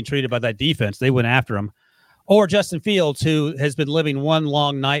he was being treated by that defense. They went after him. Or Justin Fields, who has been living one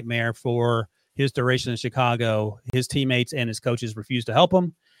long nightmare for his duration in Chicago. His teammates and his coaches refused to help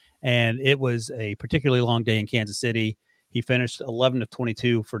him, and it was a particularly long day in Kansas City. He finished 11 of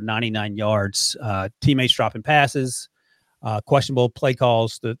 22 for 99 yards. Teammates dropping passes. Questionable play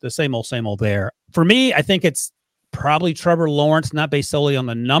calls, the same old there. For me, I think it's probably Trevor Lawrence, not based solely on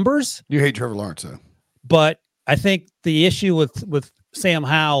the numbers. You hate Trevor Lawrence, though. But I think the issue with Sam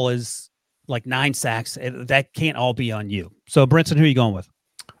Howell is, like 9 sacks. That can't all be on you. So, Brinson, who are you going with?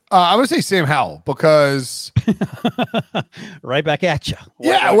 I'm going to say Sam Howell because right back at you.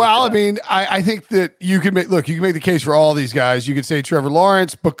 Yeah, well, I mean, I think that you can make the case for all these guys. You could say Trevor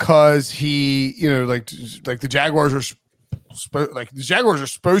Lawrence because he, like the Jaguars are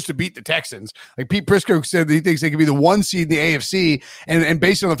supposed to beat the Texans. Like Pete Prisco said that he thinks they could be the 1 seed in the AFC, and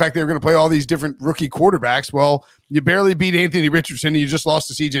based on the fact they were going to play all these different rookie quarterbacks, well, you barely beat Anthony Richardson, and you just lost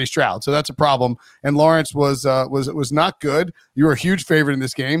to CJ Stroud, so that's a problem. And Lawrence was not good. You were a huge favorite in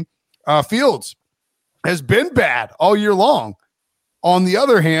this game. Fields has been bad all year long. On the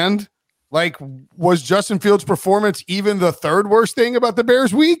other hand, like, was Justin Fields' performance even the third worst thing about the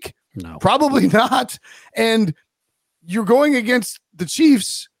Bears week? No, probably not. And you're going against the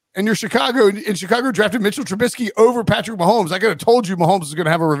Chiefs, and you're Chicago, and Chicago drafted Mitchell Trubisky over Patrick Mahomes. I could have told you Mahomes was going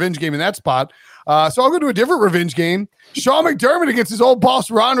to have a revenge game in that spot. So I'll go to a different revenge game. Sean McDermott against his old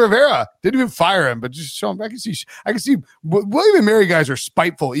boss, Ron Rivera. Didn't even fire him, but just Sean. I can see William and Mary guys are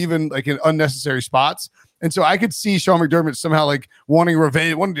spiteful, even like in unnecessary spots. And so I could see Sean McDermott somehow like wanting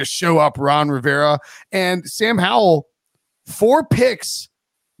revenge, wanting to show up Ron Rivera. And Sam Howell, 4 picks,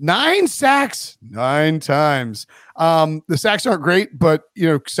 9 sacks, 9 times. The sacks aren't great, but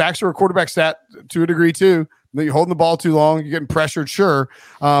sacks are a quarterback stat to a degree too. You're holding the ball too long, you're getting pressured. Sure.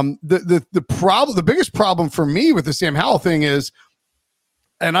 The biggest problem for me with the Sam Howell thing is,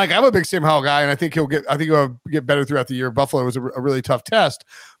 and like I'm a big Sam Howell guy, and I think he'll get better throughout the year. Buffalo was a really tough test,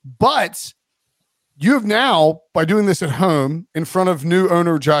 but you have now, by doing this at home in front of new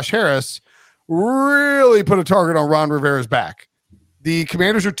owner Josh Harris, really put a target on Ron Rivera's back. The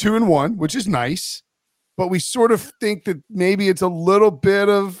Commanders are 2-1, which is nice, but we sort of think that maybe it's a little bit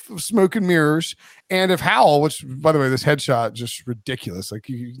of smoke and mirrors. And if Howell, which by the way, this headshot just ridiculous, like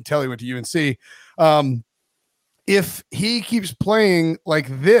you can tell he went to UNC. If he keeps playing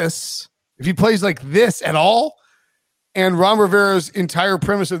like this, if he plays like this at all, and Ron Rivera's entire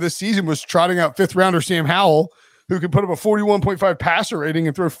premise of this season was trotting out 5th rounder Sam Howell, who can put up a 41.5 passer rating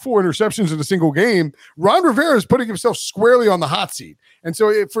and throw 4 interceptions in a single game, Ron Rivera is putting himself squarely on the hot seat. And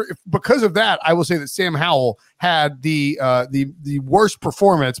so because of that, I will say that Sam Howell had the worst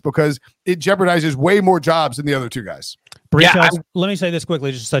performance because it jeopardizes way more jobs than the other 2 guys. Let me say this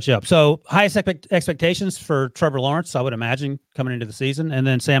quickly, just to touch you up. So highest expectations for Trevor Lawrence, I would imagine, coming into the season. And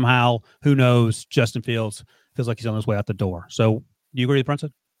then Sam Howell, who knows, Justin Fields feels like he's on his way out the door. So do you agree with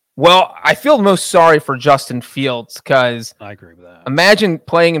Brinson? Well, I feel most sorry for Justin Fields because I agree with that. Imagine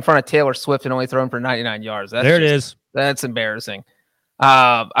playing in front of Taylor Swift and only throwing for 99 yards. It is. That's embarrassing.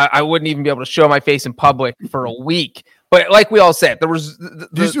 I wouldn't even be able to show my face in public for a week. But like we all said, there was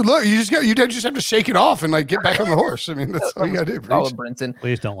you just have to shake it off and like get back on the horse. I mean, that's all you gotta do. Brinson.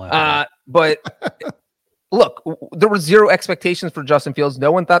 Please don't laugh. But look, there were 0 expectations for Justin Fields.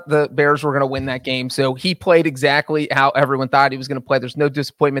 No one thought the Bears were going to win that game. So he played exactly how everyone thought he was going to play. There's no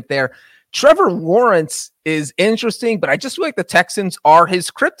disappointment there. Trevor Lawrence is interesting, but I just feel like the Texans are his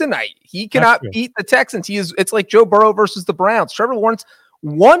kryptonite. He cannot beat the Texans. It's like Joe Burrow versus the Browns. Trevor Lawrence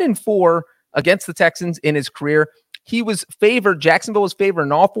 1-4 against the Texans in his career. He was favored. Jacksonville was favored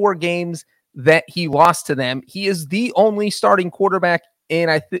in all 4 games that he lost to them. He is the only starting quarterback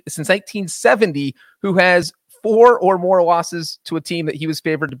since 1970 who has 4 or more losses to a team that he was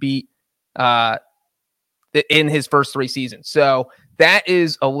favored to beat in his first 3 seasons. So that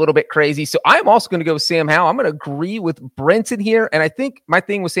is a little bit crazy. So I'm also going to go with Sam Howell. I'm going to agree with Brinson here. And I think my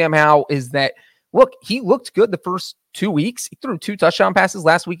thing with Sam Howell is that, look, he looked good the first 2 weeks. He threw 2 touchdown passes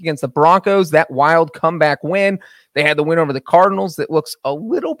last week against the Broncos, that wild comeback win. They had the win over the Cardinals that looks a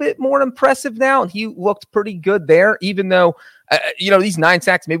little bit more impressive now. And he looked pretty good there, even though, these 9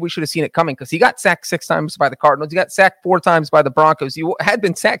 sacks, maybe we should have seen it coming because he got sacked 6 times by the Cardinals. He got sacked 4 times by the Broncos. He had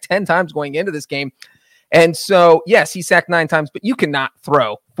been sacked 10 times going into this game. And so, yes, he sacked 9 times, but you cannot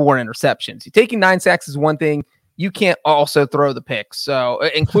throw 4 interceptions. You're taking 9 sacks is one thing. You can't also throw the picks, so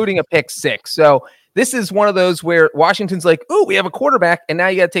including a pick 6. So this is one of those where Washington's like, oh, we have a quarterback, and now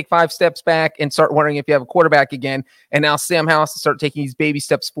you got to take 5 steps back and start wondering if you have a quarterback again. And now Sam Howell has to start taking these baby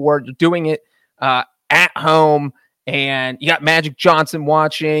steps forward. You're doing it at home, and you got Magic Johnson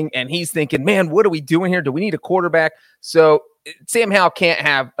watching, and he's thinking, man, what are we doing here? Do we need a quarterback? So Sam Howell can't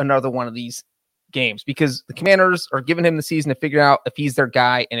have another one of these games because the Commanders are giving him the season to figure out if he's their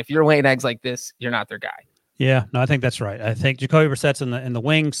guy. And if you're laying eggs like this, you're not their guy. Yeah, no, I think that's right. I think Jacoby Brissett's in the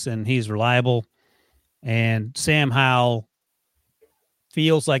wings, and he's reliable. And Sam Howell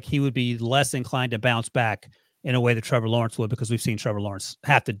feels like he would be less inclined to bounce back in a way that Trevor Lawrence would, because we've seen Trevor Lawrence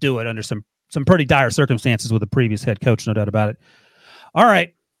have to do it under some pretty dire circumstances with the previous head coach, no doubt about it. All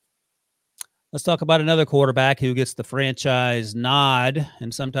right. let's talk about another quarterback who gets the franchise nod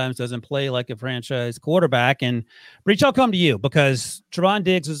and sometimes doesn't play like a franchise quarterback. And Breach, I'll come to you because Trevon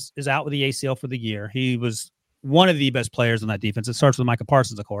Diggs is out with the ACL for the year. He was one of the best players on that defense. It starts with Micah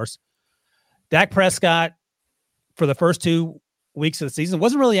Parsons, of course. Dak Prescott, for the first 2 weeks of the season,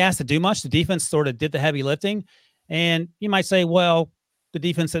 wasn't really asked to do much. The defense sort of did the heavy lifting. And you might say, well, the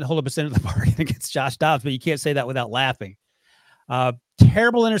defense didn't hold 100% of the bargain against Josh Dobbs, but you can't say that without laughing.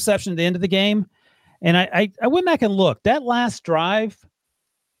 Terrible interception at the end of the game. And I went back and looked. That last drive,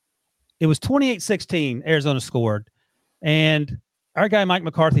 it was 28-16, Arizona scored. And our guy Mike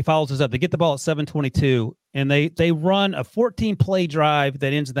McCarthy follows us up. They get the ball at 7:22, and they run a 14-play drive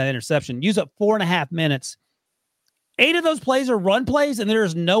that ends in that interception. Use up 4.5 minutes. 8 of those plays are run plays, and there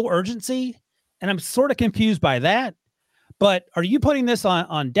is no urgency. And I'm sort of confused by that. But are you putting this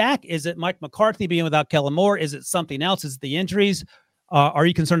on Dak? Is it Mike McCarthy being without Kellen Moore? Is it something else? Is it the injuries? Are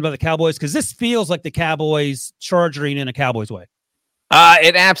you concerned about the Cowboys? Because this feels like the Cowboys charging in a Cowboys way.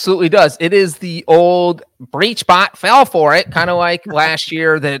 It absolutely does. It is the old breach bot fell for it, kind of like last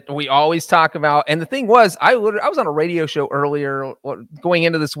year that we always talk about. And the thing was, I was on a radio show earlier going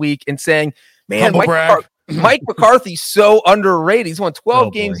into this week and saying, man, Mike McCarthy's so underrated. He's won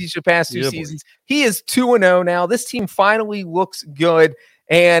 12 games each of the past 2 seasons. He is 2-0 now. This team finally looks good,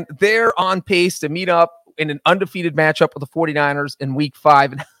 and they're on pace to meet up in an undefeated matchup with the 49ers in week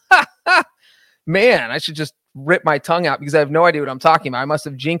 5. And man, I should just rip my tongue out because I have no idea what I'm talking about. I must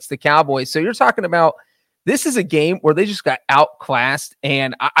have jinxed the Cowboys. So you're talking about this is a game where they just got outclassed,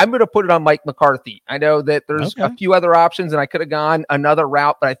 and I'm going to put it on Mike McCarthy. I know that there's a few other options, and I could have gone another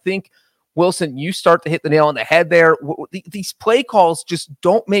route, but I think, Wilson, you start to hit the nail on the head there. These play calls just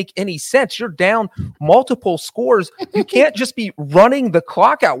don't make any sense. You're down multiple scores. You can't just be running the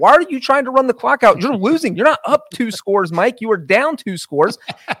clock out. Why are you trying to run the clock out? You're losing. You're not up 2 scores, Mike. You are down 2 scores.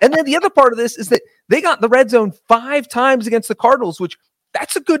 And then the other part of this is that they got the red zone 5 times against the Cardinals, which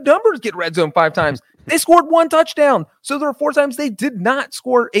that's a good number to get red zone 5 times. They scored 1 touchdown. So there were 4 times they did not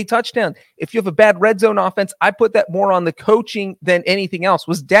score a touchdown. If you have a bad red zone offense, I put that more on the coaching than anything else.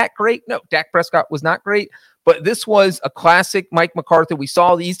 Was Dak great? No, Dak Prescott was not great. But this was a classic Mike McCarthy. We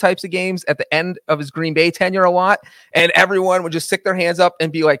saw these types of games at the end of his Green Bay tenure a lot, and everyone would just stick their hands up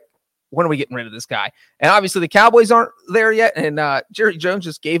and be like, when are we getting rid of this guy? And obviously the Cowboys aren't there yet, and Jerry Jones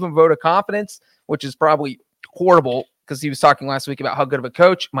just gave him a vote of confidence, which is probably horrible because he was talking last week about how good of a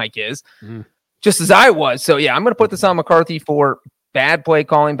coach Mike is. Mm-hmm. Just as I was. So, yeah, I'm going to put this on McCarthy for bad play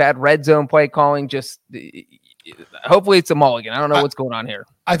calling, bad red zone play calling. Just hopefully it's a mulligan. I don't know what's going on here.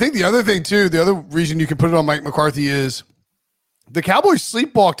 I think the other thing, too, the other reason you can put it on Mike McCarthy is the Cowboys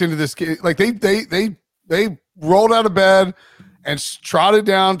sleepwalked into this game. Like, they rolled out of bed and trotted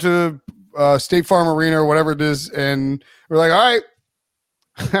down to State Farm Arena or whatever it is, and we're like, all right.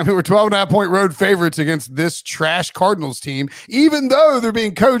 I mean, we're 12.5-point road favorites against this trash Cardinals team, even though they're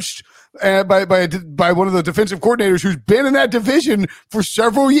being coached by one of the defensive coordinators who's been in that division for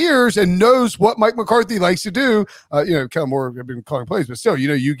several years and knows what Mike McCarthy likes to do. Kellen Moore have been calling plays, but still,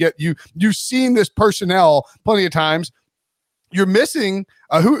 you've seen this personnel plenty of times. You're missing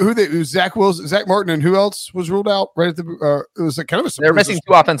it was Zach Wilson, Zach Martin, and who else was ruled out right at the it was kind of a they're missing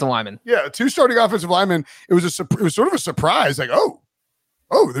 2 offensive linemen. Yeah, 2 starting offensive linemen. It was sort of a surprise, like, oh,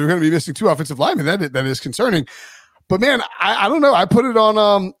 they're going to be missing 2 offensive linemen. That is concerning. But man, I don't know. I put it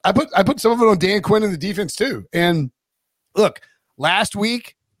on. I put some of it on Dan Quinn and the defense too. And look, last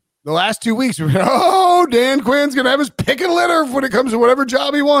week, the last 2 weeks, Dan Quinn's going to have his pick and litter when it comes to whatever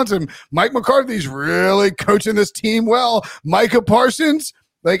job he wants. And Mike McCarthy's really coaching this team well. Micah Parsons,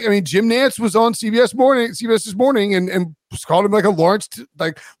 Jim Nantz was on CBS this morning and called him like a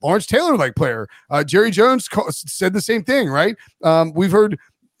Lawrence Taylor player. Jerry Jones said the same thing, right? We've heard,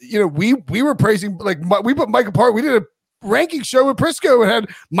 we were praising, we put Micah Parsons. We did a ranking show with Prisco and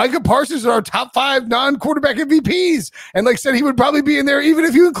had Micah Parsons in our top 5 non-quarterback MVPs, and said he would probably be in there even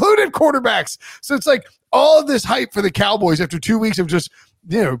if you included quarterbacks. So it's like all of this hype for the Cowboys after 2 weeks of just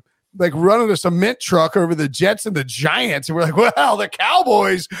running a cement truck over the Jets and the Giants, and we're like, well, the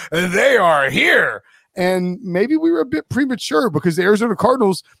Cowboys, they are here. And maybe we were a bit premature because the Arizona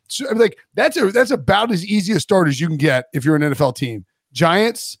Cardinals, that's about as easy a start as you can get if you're an NFL team.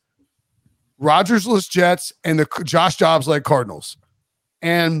 Giants, Rodgers-less Jets, and the Josh Dobbs-led Cardinals.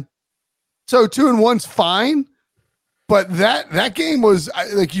 And so 2-1's fine, but that game was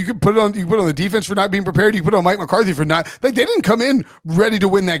you could put it on the defense for not being prepared. You put it on Mike McCarthy for not they didn't come in ready to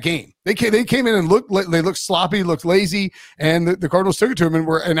win that game. They came in and looked sloppy, looked lazy, and the Cardinals took it to them and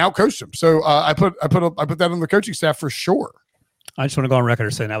outcoached them. So I put that on the coaching staff for sure. I just want to go on record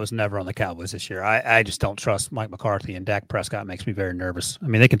as saying I was never on the Cowboys this year. I just don't trust Mike McCarthy, and Dak Prescott makes me very nervous. I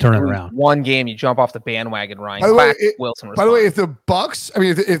mean, they can turn it around. One game, you jump off the bandwagon, Ryan. By the way, Wilson. By the way, if the Bucks, I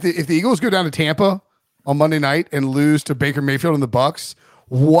mean, if the Eagles go down to Tampa on Monday night and lose to Baker Mayfield and the Bucks,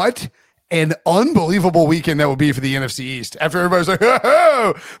 what an unbelievable weekend that will be for the NFC East. After everybody's like,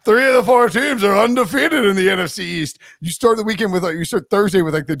 oh, 3 of the 4 teams are undefeated in the NFC East. You start the weekend with you start Thursday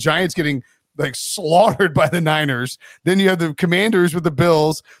with the Giants getting slaughtered by the Niners. Then you have the Commanders with the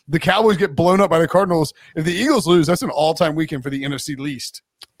Bills. The Cowboys get blown up by the Cardinals. If the Eagles lose, that's an all-time weekend for the NFC least.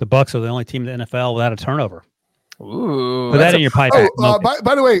 The Bucks are the only team in the NFL without a turnover. Ooh, put that in your pipe.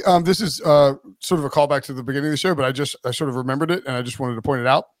 By the way, this is sort of a callback to the beginning of the show, but I sort of remembered it and I just wanted to point it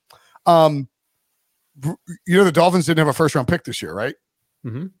out. The Dolphins didn't have a first-round pick this year, right?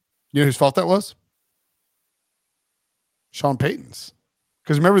 Mm-hmm. You know whose fault that was? Sean Payton's.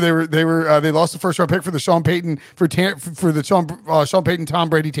 Because remember they lost the first round pick for the Sean Payton Sean Payton Tom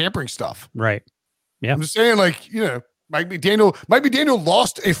Brady tampering stuff. Right. Yeah. I'm just saying, Mike McDaniel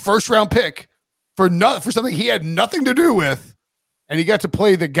lost a first round pick for something he had nothing to do with, and he got to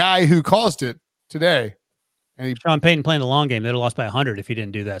play the guy who caused it today. And Sean Payton playing the long game. They'd have lost by 100 if he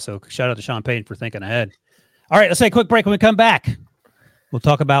didn't do that. So shout out to Sean Payton for thinking ahead. All right, let's take a quick break. When we come back, we'll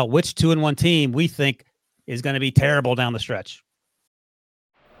talk about which 2-1 team we think is going to be terrible down the stretch.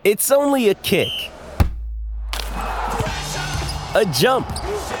 It's only a kick, a jump,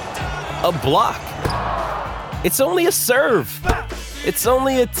 a block. It's only a serve. It's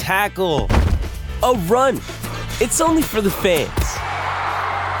only a tackle, a run. It's only for the fans.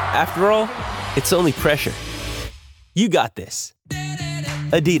 After all, it's only pressure. You got this.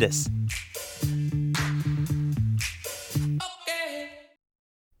 Adidas.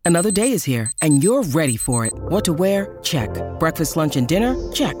 Another day is here, and you're ready for it. What to wear? Check. Breakfast, lunch, and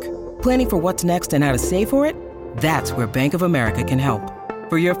dinner? Check. Planning for what's next and how to save for it? That's where Bank of America can help.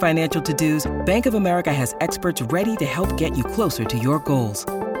 For your financial to-dos, Bank of America has experts ready to help get you closer to your goals.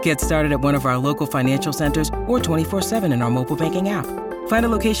 Get started at one of our local financial centers or 24/7 in our mobile banking app. Find a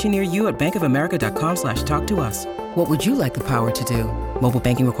location near you at bankofamerica.com/talktous. What would you like the power to do? Mobile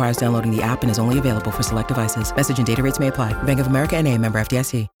banking requires downloading the app and is only available for select devices. Message and data rates may apply. Bank of America NA, member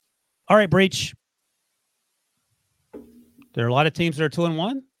FDIC. All right, Breach. There are a lot of teams that are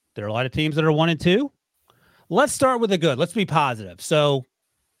 2-1. There are a lot of teams that are 1-2. Let's start with the good. Let's be positive. So,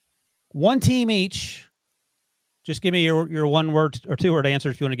 one team each. Just give me your one word or 2 word answer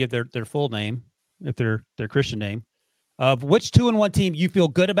if you want to give their full name, if their Christian name, of which 2-1 team you feel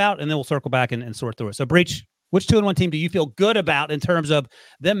good about, and then we'll circle back and sort through it. So, Breach, which 2-1 team do you feel good about in terms of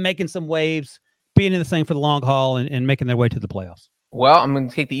them making some waves, being in this thing for the long haul, and making their way to the playoffs? Well, I'm going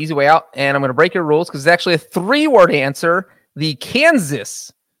to take the easy way out, and I'm going to break your rules because it's actually a 3-word answer. The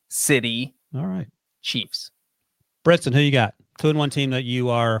Kansas City Chiefs. Brinson, who you got? 2-1 team that you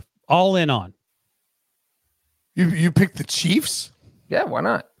are all in on. You picked the Chiefs? Yeah, why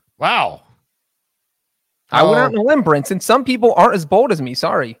not? Wow. I went out on a limb, Brinson. Some people aren't as bold as me.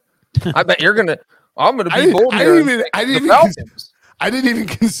 Sorry. I bet you're going to. I'm going to be bold. I didn't even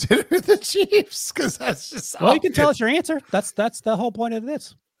consider the Chiefs because that's just. Well, you can tell us your answer. That's the whole point of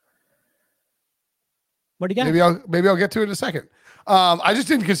this. What do you got? Maybe I'll get to it in a second. I just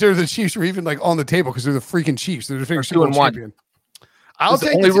didn't consider the Chiefs were even on the table because they're the freaking Chiefs. They're the freaking Super Bowl champion. I'll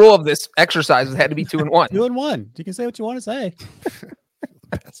take the only rule of this exercise had to be 2-1. 2-1. You can say what you want to say.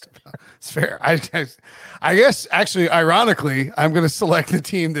 It's fair. I guess actually, ironically, I'm going to select the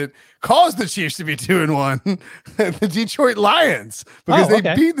team that caused the Chiefs to be 2-1, the Detroit Lions, because they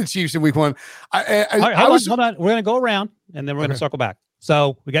beat the Chiefs in week 1. Hold on. We're going to go around and then we're going to circle back.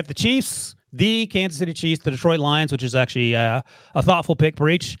 So we got the Chiefs, the Kansas City Chiefs, the Detroit Lions, which is actually a thoughtful pick,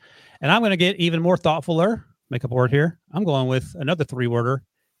 Breach. And I'm going to get even more thoughtfuler. Make up a word here. I'm going with another 3-worder,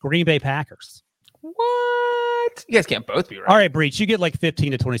 Green Bay Packers. What? You guys can't both be right. All right, Breach, you get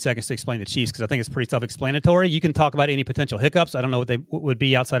 15 to 20 seconds to explain the Chiefs because I think it's pretty self-explanatory. You can talk about any potential hiccups. I don't know what they would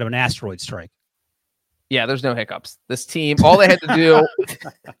be outside of an asteroid strike. Yeah, there's no hiccups. This team, all they had to do.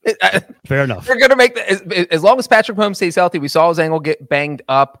 Fair enough. They're going to make as long as Patrick Mahomes stays healthy. We saw his ankle get banged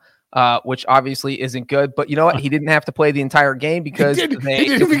up, which obviously isn't good. But you know what? He didn't have to play the entire game because he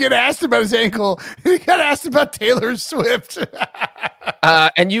didn't even get asked about his ankle. He got asked about Taylor Swift.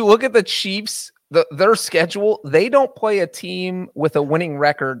 And you look at the Chiefs, their schedule. They don't play a team with a winning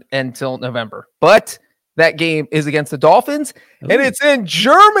record until November, but that game is against the Dolphins, and it's in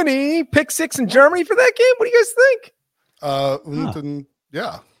Germany. Pick 6 in Germany for that game. What do you guys think?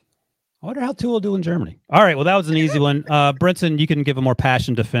 Yeah. I wonder how Tua will do in Germany. All right, well, that was an easy one. Brinson, you can give a more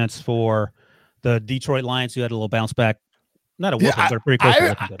passionate defense for the Detroit Lions who had a little bounce back. Not a whooping, but pretty close.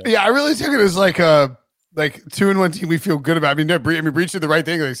 I really took it as like 2-1 team we feel good about. I mean, Breach did the right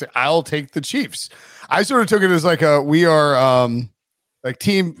thing. They say, I'll take the Chiefs. I sort of took it as like we are like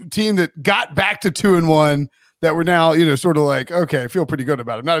team that got back to 2-1 that we're now, sort of like, okay, I feel pretty good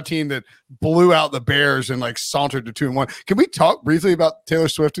about it. I'm not a team that blew out the Bears and like sauntered to 2-1. Can we talk briefly about Taylor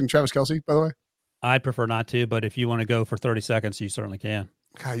Swift and Travis Kelce, by the way? I'd prefer not to, but if you want to go for 30 seconds, you certainly can.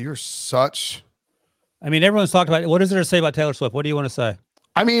 God, you're such... I mean, everyone's talked about it. What is there to say about Taylor Swift? What do you want to say?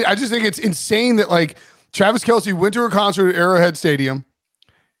 I mean, I just think it's insane that like Travis Kelce went to a concert at Arrowhead Stadium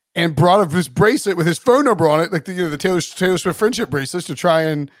and brought up his bracelet with his phone number on it, like the Taylor Swift friendship bracelets to try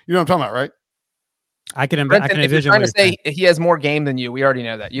and, you know what I'm talking about, right? I can Brenton, envision. if you're trying to say he has more game than you, we already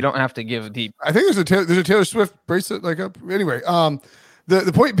know that. You don't have to give deep. I think there's a Taylor Swift bracelet like up. Anyway,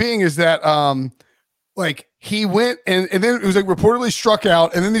 the point being is that like he went and then it was like reportedly struck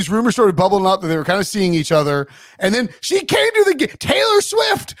out, and then these rumors started bubbling up that they were kind of seeing each other, and then she came to the game. Taylor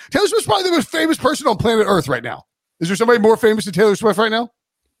Swift's probably the most famous person on planet Earth right now. Is there somebody more famous than Taylor Swift right now?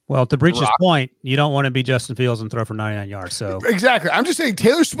 Well, to Breach's point, you don't want to be Justin Fields and throw for 99 yards. So exactly. I'm just saying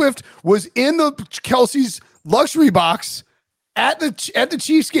Taylor Swift was in the Kelce's luxury box at the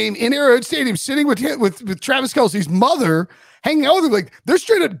Chiefs game in Arrowhead Stadium, sitting with Travis Kelce's mother, hanging out with him. Like, they're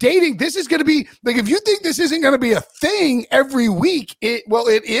straight up dating. This is going to be like, if you think this isn't going to be a thing every week, it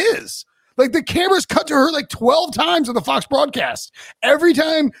is. Like, the cameras cut to her like 12 times on the Fox broadcast. Every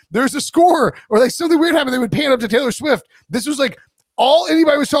time there's a score or like something weird happened, they would pan up to Taylor Swift. This was like all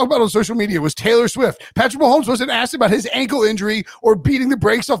anybody was talking about on social media was Taylor Swift. Patrick Mahomes wasn't asked about his ankle injury or beating the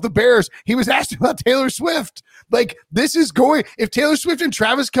brakes off the Bears. He was asked about Taylor Swift. Like, this is going, if Taylor Swift and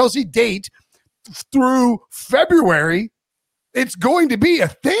Travis Kelce date through February, it's going to be a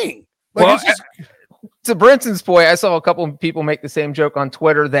thing. Like, well, it's just, to Brinson's point, I saw a couple of people make the same joke on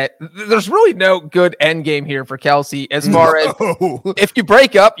Twitter that there's really no good end game here for Kelce as far as if you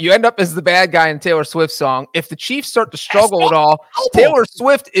break up, you end up as the bad guy in Taylor Swift's song. If the Chiefs start to struggle at all, Taylor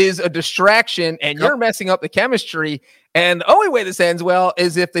Swift is a distraction and you're messing up the chemistry. And the only way this ends well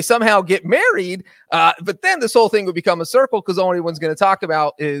is if they somehow get married. But then this whole thing would become a circle because all anyone's going to talk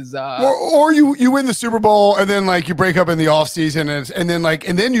about is or you win the Super Bowl and then like you break up in the offseason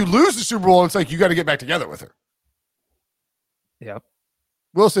and then you lose the Super Bowl. And it's like you got to get back together with her. Yep.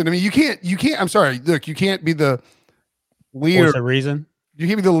 Wilson, I mean, you can't. I'm sorry. Look, you can't be the leader. What's the reason? You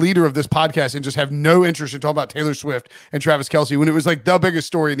can't be the leader of this podcast and just have no interest in talking about Taylor Swift and Travis Kelce when it was like the biggest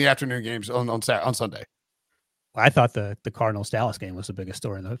story in the afternoon games on Sunday. I thought the Cardinals Dallas game was the biggest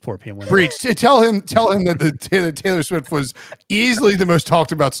story in the 4 p.m. window. Breach, tell him that the Taylor Swift was easily the most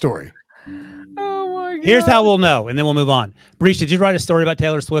talked about story. Oh my God. Here's how we'll know, and then we'll move on. Breach, did you write a story about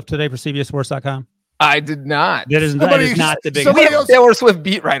Taylor Swift today for CBSSports.com? I did not. That is not the big. Somebody else, Taylor Swift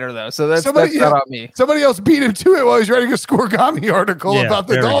beat writer though, so that's not on me. Somebody else beat him to it while he's writing a Scoregami article about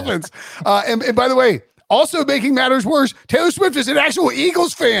the Dolphins. And by the way, also making matters worse, Taylor Swift is an actual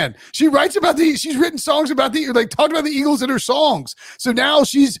Eagles fan. She's written songs about talked about the Eagles in her songs. So now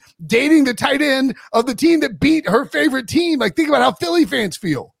she's dating the tight end of the team that beat her favorite team. Like, think about how Philly fans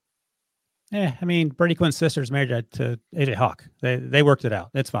feel. Yeah, I mean, Brady Quinn's sister's married to AJ Hawk. They worked it out.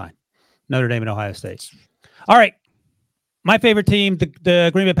 It's fine. Notre Dame and Ohio State. All right. My favorite team, the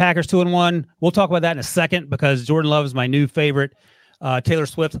Green Bay Packers, 2-1. We'll talk about that in a second because Jordan Love is my new favorite Taylor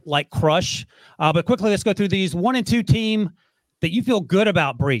Swift like crush. But quickly, let's go through these 1 and 2 team that you feel good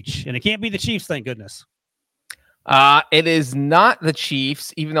about, Breach. And it can't be the Chiefs, thank goodness. It is not the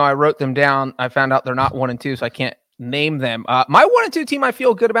Chiefs, even though I wrote them down. I found out they're not 1 and 2, so I can't name them. My 1 and 2 team I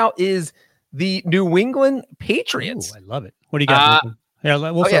feel good about is the New England Patriots. Ooh, I love it. What do you got? Yeah,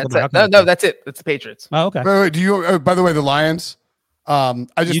 no, that's it. That's the Patriots. Oh, okay. Wait, do you? By the way, the Lions. I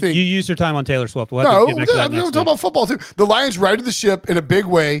just think you used your time on Taylor Swift. I'm talking about football too. The Lions righted the ship in a big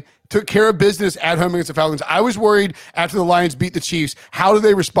way, took care of business at home against the Falcons. I was worried after the Lions beat the Chiefs. How do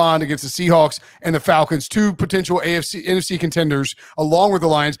they respond against the Seahawks and the Falcons, two potential NFC contenders, along with the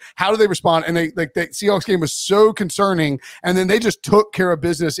Lions? How do they respond? And the Seahawks game was so concerning, and then they just took care of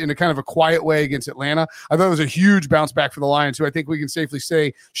business in a kind of a quiet way against Atlanta. I thought it was a huge bounce back for the Lions, who I think we can safely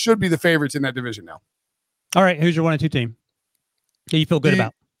say should be the favorites in that division now. All right, who's your 1 and 2 team? That you feel good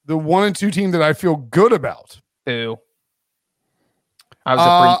about? The 1 and 2 team that I feel good about. Who?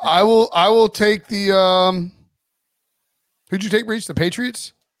 I will take the who'd you take, Breach? The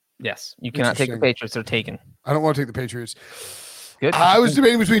Patriots? Yes. You cannot take the Patriots. They're taken. I don't want to take the Patriots. Good. I was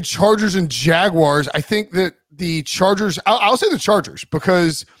debating between Chargers and Jaguars. I think that the Chargers, I'll say the Chargers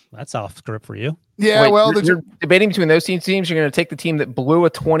because that's off script for you. Yeah, you're debating between those teams. You're going to take the team that blew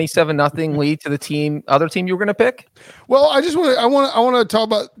a 27-0 lead to the other team you were going to pick. Well, I want to talk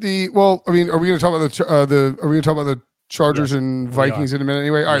about the. Well, I mean, are we going to talk about the Chargers and Vikings in a minute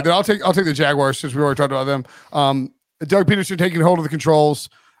anyway. All right, then I'll take the Jaguars since we already talked about them. Doug Peterson taking hold of the controls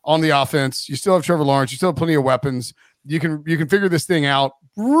on the offense. You still have Trevor Lawrence. You still have plenty of weapons. You can figure this thing out.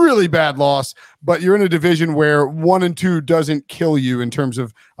 Really bad loss, but you're in a division where 1-2 doesn't kill you in terms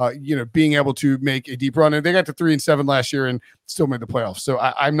of being able to make a deep run. And they got to 3-7 last year and still made the playoffs. So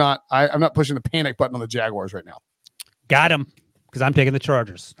I'm not pushing the panic button on the Jaguars right now. Got him, because I'm taking the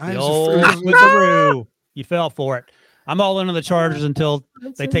Chargers. The old switcheroo. You fell for it. I'm all in on the Chargers until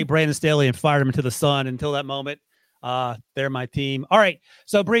they take Brandon Staley and fire him into the sun. Until that moment, they're my team. All right,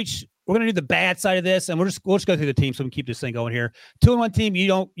 so Breach, we're going to do the bad side of this, and we'll just go through the team so we can keep this thing going here. 2-1 team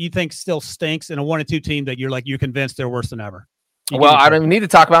you think still stinks, and a 1-2 team that you're convinced they're worse than ever. Well, I don't even need to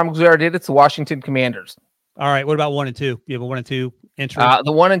talk about them because we already did. It's the Washington Commanders. All right, what about 1-2? You have a 1-2 entry?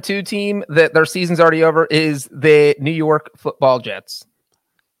 The 1-2 team that their season's already over is the New York Football Jets.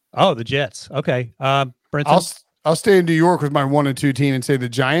 Oh, the Jets. Okay, Brenton? I'll stay in New York with my 1-2 team and say the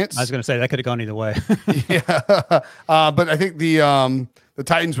Giants. I was going to say that could have gone either way. Yeah, but I think the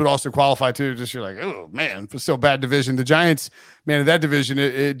Titans would also qualify too. Just you're like, oh man, it's still a bad division. The Giants, man, in that division,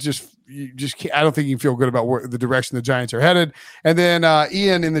 it just can't, I don't think you can feel good about where the direction the Giants are headed. And then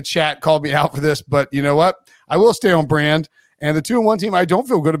Ian in the chat called me out for this, but you know what? I will stay on brand. And the 2-1 team I don't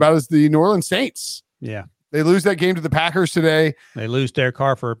feel good about is the New Orleans Saints. Yeah. They lose that game to the Packers today. They lose Derek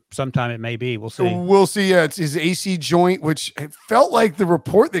Carr for some time. It may be. We'll see. We'll see. It's his AC joint, which it felt like the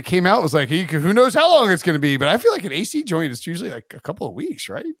report that came out was like, who knows how long it's going to be. But I feel like an AC joint is usually like a couple of weeks,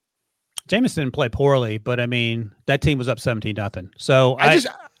 right? Jameis didn't play poorly, but I mean, that team was up 17-0. So I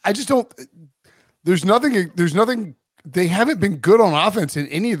just don't. There's nothing. They haven't been good on offense in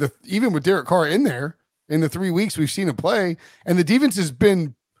any of the, even with Derek Carr in there in the 3 weeks we've seen him play. And the defense has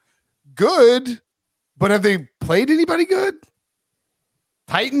been good. But have they played anybody good?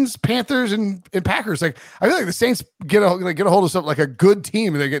 Titans, Panthers, and Packers. Like I feel like the Saints get a hold of something like a good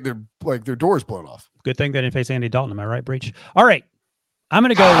team, and they get their doors blown off. Good thing they didn't face Andy Dalton. Am I right, Breach? All right, I'm going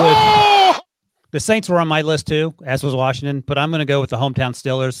to go with the Saints were on my list too, as was Washington. But I'm going to go with the hometown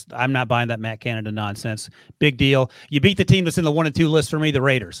Steelers. I'm not buying that Matt Canada nonsense. Big deal. You beat the team that's in the 1-2 list for me, the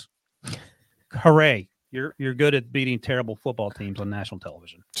Raiders. Hooray! You're good at beating terrible football teams on national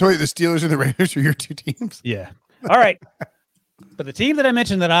television. So wait, the Steelers and the Raiders are your two teams? Yeah. All right. But the team that I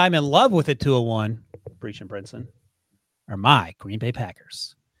mentioned that I'm in love with at 2-1, Breach and Brinson, are my Green Bay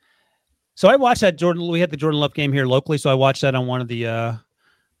Packers. So I watched that we had the Jordan Love game here locally, so I watched that on one of the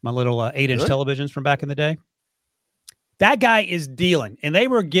my little 8-inch televisions from back in the day. That guy is dealing, and they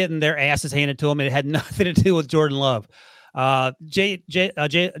were getting their asses handed to them, and it had nothing to do with Jordan Love.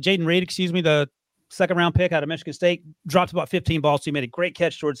 Jaden Reed, the second-round pick out of Michigan State, dropped about 15 balls. So he made a great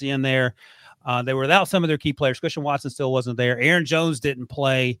catch towards the end there. They were without some of their key players. Christian Watson still wasn't there. Aaron Jones didn't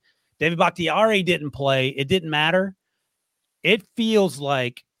play. David Bakhtiari didn't play. It didn't matter. It feels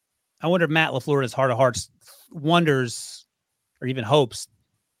like, I wonder if Matt LaFleur in his heart of hearts wonders or even hopes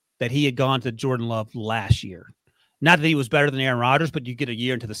that he had gone to Jordan Love last year. Not that he was better than Aaron Rodgers, but you get a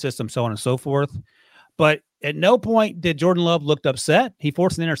year into the system, so on and so forth. But at no point did Jordan Love look upset. He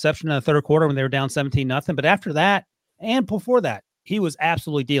forced an interception in the third quarter when they were down 17-0. But after that, and before that, he was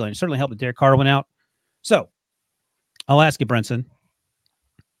absolutely dealing. It certainly helped that Derek Carr went out. So I'll ask you, Brinson.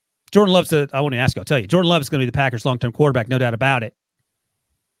 Jordan Love's I won't even ask you. I'll tell you. Jordan Love is going to be the Packers' long-term quarterback, no doubt about it.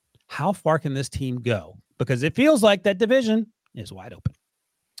 How far can this team go? Because it feels like that division is wide open.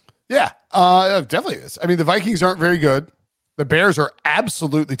 Yeah, definitely is. I mean, the Vikings aren't very good. The Bears are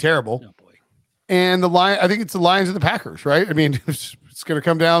absolutely terrible. Oh, boy. And I think it's the Lions and the Packers, right? I mean, it's going to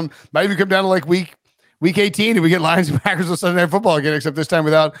come down, might even come down to like week 18 if we get Lions and Packers on Sunday Night Football again, except this time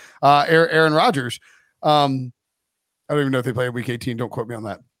without Aaron Rodgers. I don't even know if they play week 18. Don't quote me on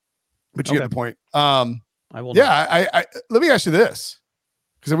that. But you get the point. I will. Yeah, I let me ask you this,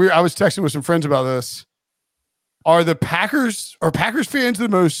 because I was texting with some friends about this. Are Packers fans the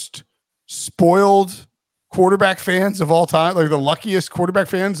most spoiled quarterback fans of all time? Like the luckiest quarterback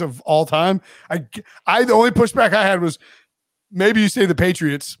fans of all time? The only pushback I had was maybe you say the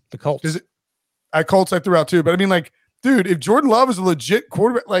Patriots. The Colts. Colts I threw out too. But I mean, like, dude, if Jordan Love is a legit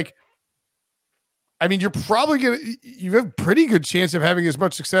quarterback, like, I mean, you have a pretty good chance of having as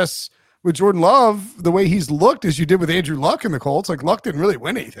much success with Jordan Love the way he's looked as you did with Andrew Luck in the Colts. Like, Luck didn't really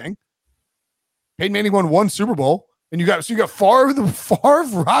win anything. Peyton Manning won one Super Bowl, and you got Favre,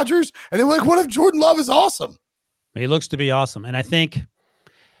 Rodgers, and then like, what if Jordan Love is awesome? He looks to be awesome, and I think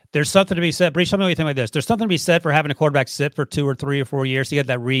there's something to be said. Breach, tell me what you think about this. There's something to be said for having a quarterback sit for 2 or 3 or 4 years. He got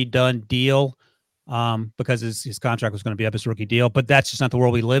that redone deal because his contract was going to be up, his rookie deal, but that's just not the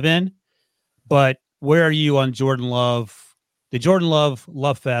world we live in. But where are you on Jordan Love? The Jordan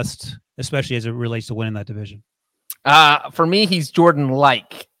Love fest, especially as it relates to winning that division? For me, he's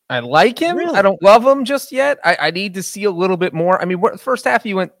Jordan-like. I like him. Really? I don't love him just yet. I need to see a little bit more. I mean, first half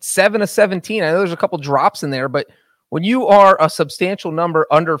he went 7 of 17. I know there's a couple drops in there, but when you are a substantial number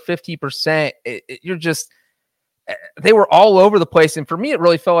under 50%, you're just they were all over the place. And for me, it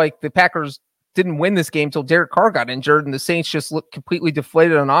really felt like the Packers didn't win this game until Derek Carr got injured, and the Saints just looked completely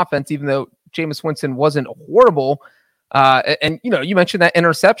deflated on offense, even though Jameis Winston wasn't horrible. And you mentioned that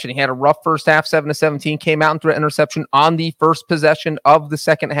interception. He had a rough first half, 7 of 17, came out and threw an interception on the first possession of the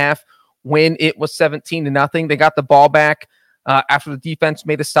second half when it was 17-0. They got the ball back after the defense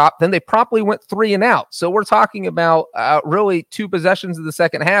made a stop. Then they promptly went 3 and out. So we're talking about really 2 possessions of the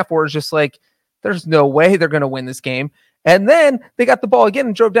second half where it's just like, there's no way they're going to win this game. And then they got the ball again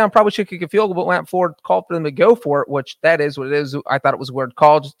and drove down, probably should kick a field goal, but went forward, called for them to go for it, which that is what it is. I thought it was a weird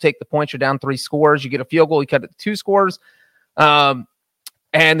call. Just take the points. You're down 3 scores. You get a field goal. You cut it to 2 scores. And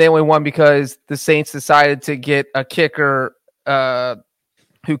they only won because the Saints decided to get a kicker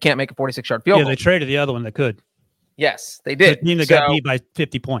who can't make a 46-yard field goal. Yeah, they traded the other one that could. Yes, they did. The team that got beat by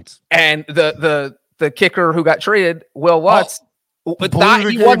 50 points. And the kicker who got traded, Will Lutz, thought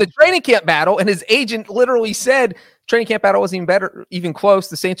he won the training camp battle, and his agent literally said training camp battle wasn't even close.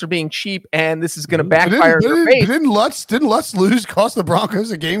 The Saints are being cheap, and this is going to backfire in their face. Didn't Lutz lose, cost the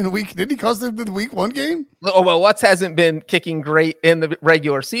Broncos a game in the week? Didn't he cost them the week 1 game? Oh, well, Lutz hasn't been kicking great in the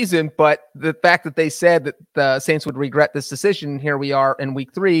regular season, but the fact that they said that the Saints would regret this decision, here we are in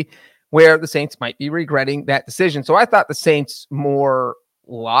week 3, where the Saints might be regretting that decision. So I thought the Saints more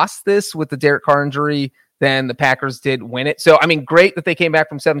lost this with the Derek Carr injury than the Packers did win it. So, I mean, great that they came back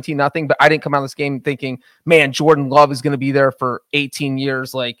from 17-0, but I didn't come out of this game thinking, man, Jordan Love is going to be there for 18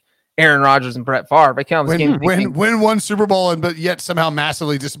 years like Aaron Rodgers and Brett Favre. I came out of this game thinking, win 1 Super Bowl, but yet somehow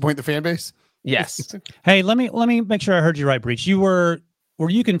massively disappoint the fan base? Yes. Hey, let me make sure I heard you right, Breach. Were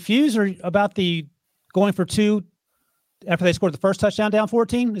you confused about the going for 2 after they scored the first touchdown down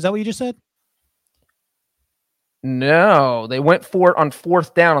 14? Is that what you just said? No, they went for it on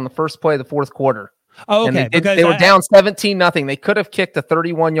 4th down on the first play of the 4th quarter. Oh, okay. They were down 17-0. They could have kicked a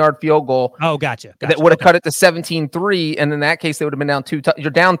 31-yard field goal. Oh, gotcha. That would have cut it to 17-3, and in that case, they would have been down 2. You're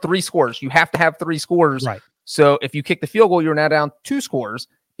down 3 scores. You have to have 3 scores. Right. So if you kick the field goal, you're now down 2 scores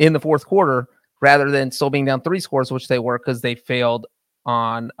in the 4th quarter, rather than still being down 3 scores, which they were because they failed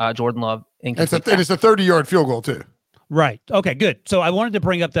on Jordan Love. It's a 30-yard field goal too. Right. Okay. Good. So I wanted to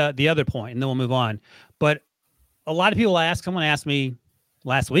bring up the other point, and then we'll move on. But a lot of people someone asked me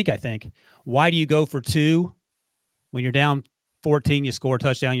last week, I think, why do you go for 2 when you're down 14, you score a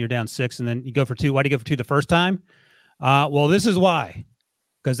touchdown, you're down 6, and then you go for 2? Why do you go for 2 the first time? Well, this is why.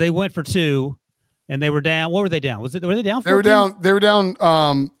 Because they went for 2 and they were down. What were they down? Were they down 14? They were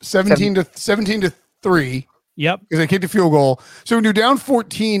down 17 to 3. Yep. Because they kicked a field goal. So when you're down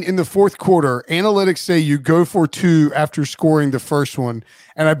 14 in the 4th quarter, analytics say you go for 2 after scoring the first one.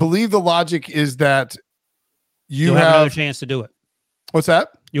 And I believe the logic is that you'll have another chance to do it. What's that?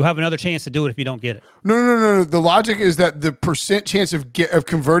 You'll have another chance to do it if you don't get it. No. The logic is that the percent chance of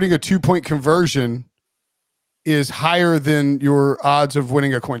converting a 2-point conversion is higher than your odds of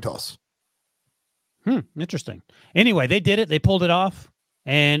winning a coin toss. Interesting. Anyway, they did it. They pulled it off,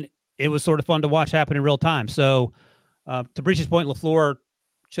 and it was sort of fun to watch happen in real time. So, to Breach's point, LaFleur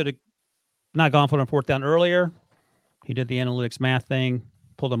should have not gone for it on 4th down earlier. He did the analytics math thing,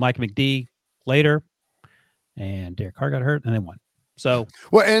 pulled a Mike McD later, and Derek Carr got hurt, and they won. So,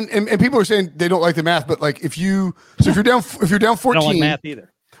 well, and people are saying they don't like the math, but like if you're down 14, I don't like math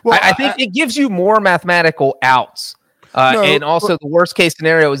either. Well, I think it gives you more mathematical outs. And also the worst case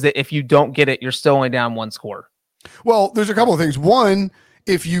scenario is that if you don't get it, you're still only down 1 score. Well, there's a couple of things. One,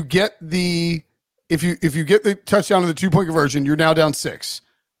 if you get the touchdown of the 2-point conversion, you're now down 6.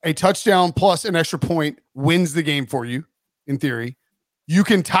 A touchdown plus an extra point wins the game for you, in theory. You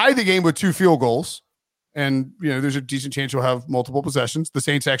can tie the game with 2 field goals, and there's a decent chance you'll have multiple possessions. The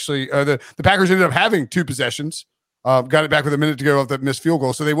Saints actually, the Packers ended up having 2 possessions. Got it back with a minute to go off that missed field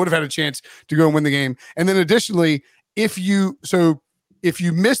goal, so they would have had a chance to go and win the game. And then additionally, if you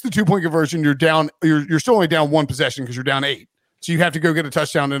miss the 2-point conversion, you're still only down 1 possession because you're down 8. So you have to go get a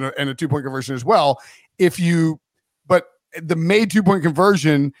touchdown and a 2-point conversion as well. But the made 2-point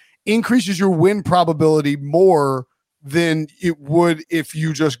conversion increases your win probability more than it would if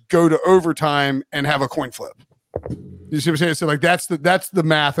you just go to overtime and have a coin flip. You see what I'm saying? So like that's the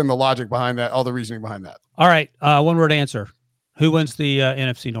math and the logic behind that, all the reasoning behind that. All right, 1-word answer. Who wins the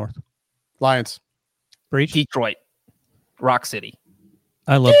NFC North? Lions. Breach? Detroit. Rock City.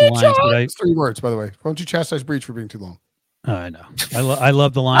 I love the Lions. But it's 3 words, by the way. Why don't you chastise Breach for being too long? I know. I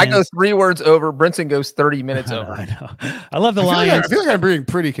love the Lions. I go 3 words over. Brinson goes 30 minutes over. I know. I love the Lions. I feel like I'm being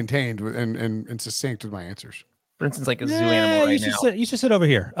pretty contained and succinct with my answers. Brinson's like a zoo animal right now. You should sit over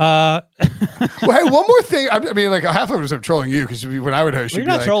here. Well, hey, one more thing. I mean, like half of it was I'm trolling you because when I would host, you're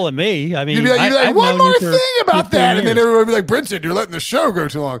not trolling me. I mean, you'd be like one more thing about that, and then everyone would be like, Brinson, you're letting the show go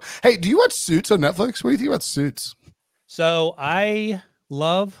too long. Hey, do you watch Suits on Netflix? What do you think about Suits? So I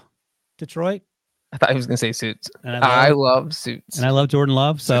love Detroit. I thought he was going to say Suits. I love Suits. And I love Jordan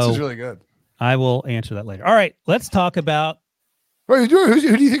Love. So Suits is really good. I will answer that later. All right, let's talk about. Wait, who do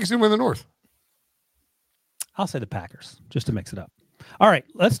you think is going to win the North? I'll say the Packers, just to mix it up. All right,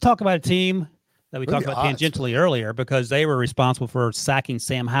 let's talk about a team that we talked about tangentially earlier because they were responsible for sacking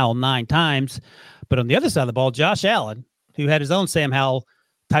Sam Howell 9 times. But on the other side of the ball, Josh Allen, who had his own Sam Howell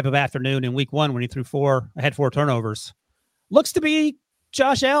type of afternoon in week 1 when he had 4 turnovers, looks to be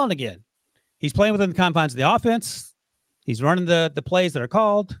Josh Allen again. He's playing within the confines of the offense. He's running the plays that are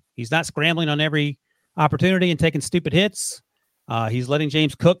called. He's not scrambling on every opportunity and taking stupid hits. He's letting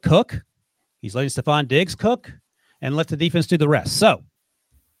James cook. He's letting Stephon Diggs cook and let the defense do the rest. So,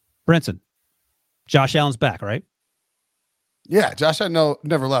 Brinson, Josh Allen's back, right? Yeah, Josh Allen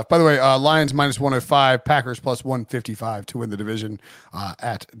never left. By the way, Lions minus 105, Packers plus 155 to win the division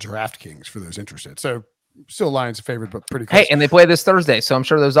at DraftKings for those interested. So, still Lions favored, but pretty close. Hey, and they play this Thursday, so I'm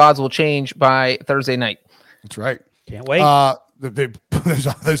sure those odds will change by Thursday night. That's right. Can't wait.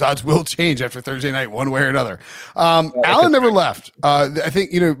 Those odds will change after Thursday night, one way or another. Allen never left. I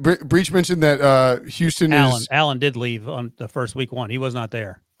think Breach mentioned that Houston. Allen did leave on the first week 1. He was not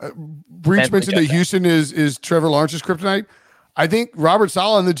there. Breach mentioned that Houston is Trevor Lawrence's kryptonite. I think Robert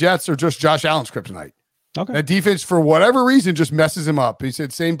Saleh and the Jets are just Josh Allen's kryptonite. Okay. That defense, for whatever reason, just messes him up. He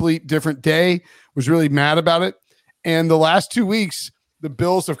said same bleep, different day. Was really mad about it. And the last 2 weeks, the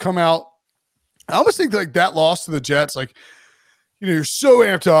Bills have come out. I almost think like that loss to the Jets, like. You're so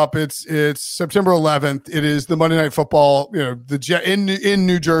amped up. It's September 11th. It is the Monday Night Football. The Jet in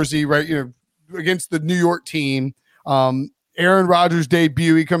New Jersey, right? Against the New York team. Aaron Rodgers'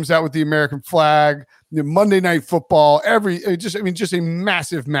 debut. He comes out with the American flag. The Monday Night Football. Just a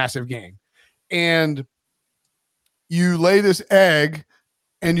massive, massive game. And you lay this egg,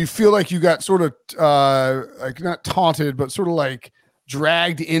 and you feel like you got sort of like not taunted, but sort of like.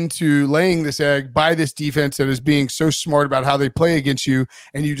 Dragged into laying this egg by this defense that is being so smart about how they play against you,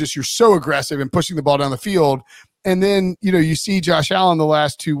 and you're so aggressive and pushing the ball down the field. And then you see Josh Allen the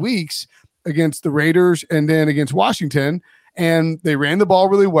last 2 weeks against the Raiders and then against Washington, and they ran the ball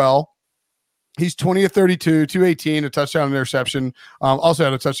really well. He's 20 of 32, 218, a touchdown and interception. Also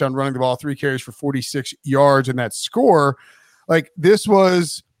had a touchdown running the ball, 3 carries for 46 yards, and that score. Like this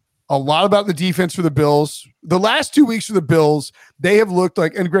was a lot about the defense for the Bills. The last 2 weeks for the Bills, they have looked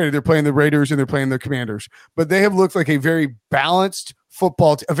like, and granted, they're playing the Raiders and they're playing the Commanders, but they have looked like a very balanced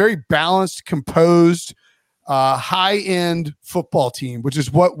football, a very balanced, composed, high-end football team, which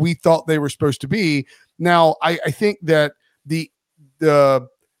is what we thought they were supposed to be. Now, I think that the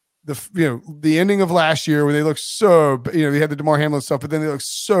ending of last year when they looked so, they had the DeMar Hamlin stuff, but then they looked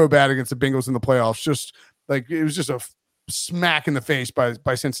so bad against the Bengals in the playoffs. Just like it was just a smack in the face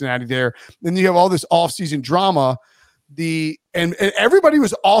by Cincinnati there. Then you have all this offseason drama. And everybody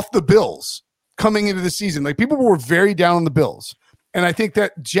was off the Bills coming into the season. Like people were very down on the Bills. And I think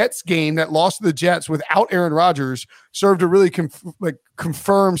that Jets game, that loss to the Jets without Aaron Rodgers, served to really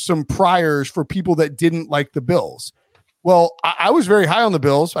confirm some priors for people that didn't like the Bills. Well, I was very high on the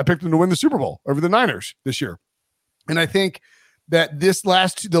Bills. I picked them to win the Super Bowl over the Niners this year. And I think that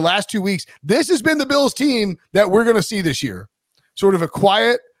the last 2 weeks, this has been the Bills team that we're going to see this year. Sort of a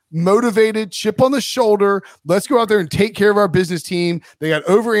quiet, motivated, chip on the shoulder. Let's go out there and take care of our business team. They got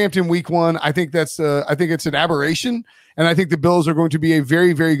overamped in week 1. I think it's an aberration. And I think the Bills are going to be a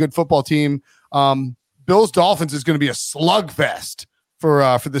very, very good football team. Bills Dolphins is going to be a slugfest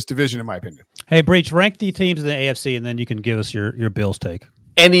for this division, in my opinion. Hey, Breach, rank the teams in the AFC, and then you can give us your Bills take.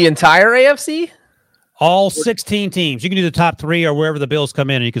 And the entire AFC? All 16 teams. You can do the top 3 or wherever the Bills come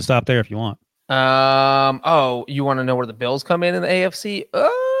in, and you can stop there if you want. You want to know where the Bills come in the AFC?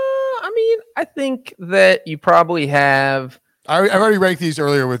 I think that you probably have. I've already ranked these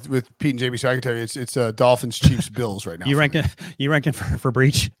earlier with Pete and JB, so I can tell you it's Dolphins, Chiefs, Bills right now. You ranking for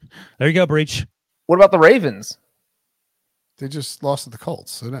Breach? There you go, Breach. What about the Ravens? They just lost to the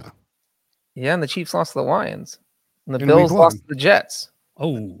Colts, so no. Yeah, and the Chiefs lost to the Lions, and the Bills lost to the Jets.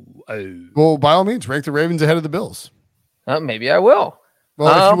 Oh. Well, by all means, rank the Ravens ahead of the Bills. Maybe I will.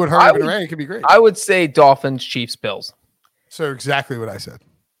 Well, if you would hurry up and rank, it'd be great. I would say Dolphins, Chiefs, Bills. So exactly what I said.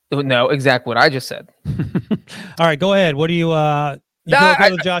 No, exactly what I just said. All right, go ahead. What do you go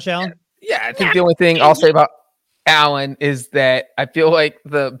with Josh Allen? Yeah, I think the only thing I'll say about Allen is that I feel like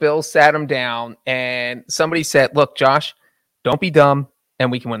the Bills sat him down and somebody said, look, Josh, don't be dumb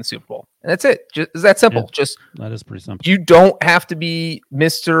and we can win the Super Bowl. And that's it. Just that simple. Yeah, that is pretty simple. You don't have to be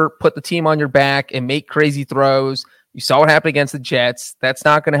Mr. Put the team on your back and make crazy throws. You saw what happened against the Jets. That's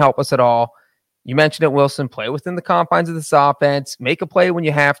not going to help us at all. You mentioned it, Wilson. Play within the confines of this offense. Make a play when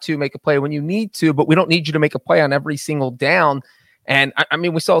you have to. Make a play when you need to. But we don't need you to make a play on every single down. And, I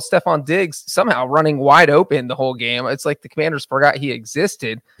mean, we saw Stephon Diggs somehow running wide open the whole game. It's like the Commanders forgot he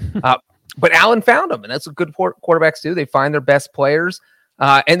existed. But Allen found him, and that's what good quarterbacks do. They find their best players.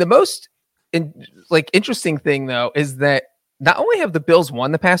 And the most interesting thing, though, is that not only have the Bills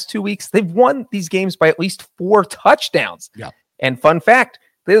won the past 2 weeks, they've won these games by at least 4 touchdowns. Yeah. And fun fact,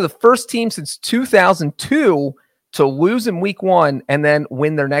 they're the first team since 2002 to lose in week 1 and then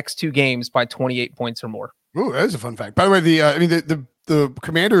win their next 2 games by 28 points or more. Oh, that is a fun fact. By the way, the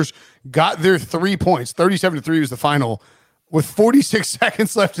Commanders got their 3 points. 37-3 was the final, with 46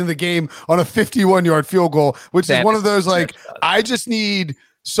 seconds left in the game on a 51-yard field goal, which is one of those, like, I just need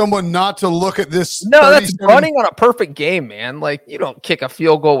someone not to look at this. No, that's running on a perfect game, man. Like, you don't kick a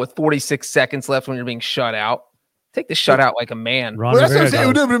field goal with 46 seconds left when you're being shut out. Take the shutout like a man. Well, that's what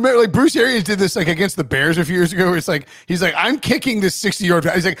I'm saying. Like Bruce Arians did this like against the Bears a few years ago. Where it's like he's like, I'm kicking this 60-yard.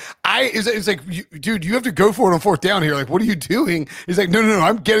 He's like, it's like, dude, you have to go for it on 4th down here. Like, what are you doing? He's like, no,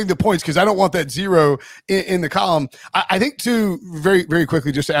 I'm getting the points because I don't want that 0 in the column. I think too, very, very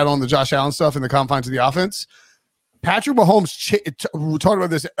quickly, just to add on the Josh Allen stuff in the confines of the offense. Patrick Mahomes we talked about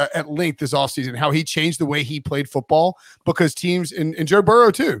this at length this offseason, how he changed the way he played football because teams and Joe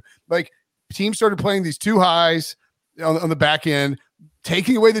Burrow too, like teams started playing these 2 highs on the back end,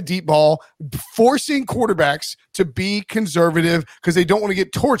 taking away the deep ball, forcing quarterbacks to be conservative because they don't want to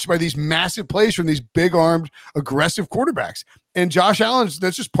get torched by these massive plays from these big-armed, aggressive quarterbacks. And Josh Allen,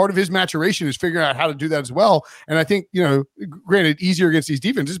 that's just part of his maturation, is figuring out how to do that as well. And I think, granted, easier against these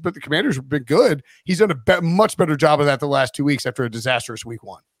defenses, but the Commanders have been good. He's done a much better job of that the last 2 weeks after a disastrous week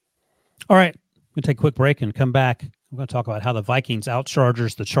 1. All right. We'll take a quick break and come back. We're going to talk about how the Vikings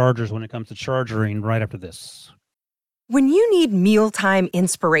out-Chargers the Chargers when it comes to chargering right after this. When you need mealtime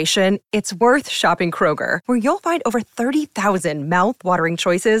inspiration, it's worth shopping Kroger, where you'll find over 30,000 mouth-watering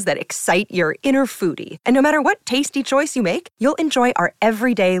choices that excite your inner foodie. And no matter what tasty choice you make, you'll enjoy our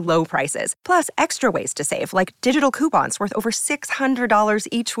everyday low prices, plus extra ways to save, like digital coupons worth over $600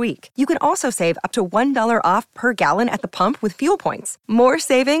 each week. You can also save up to $1 off per gallon at the pump with fuel points. More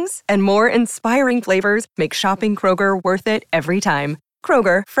savings and more inspiring flavors make shopping Kroger worth it every time.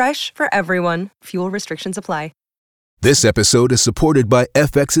 Kroger, fresh for everyone. Fuel restrictions apply. This episode is supported by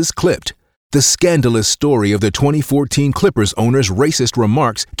FX's Clipped, the scandalous story of the 2014 Clippers owner's racist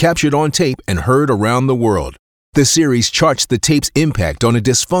remarks captured on tape and heard around the world. The series charts the tape's impact on a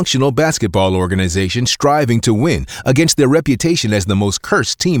dysfunctional basketball organization striving to win against their reputation as the most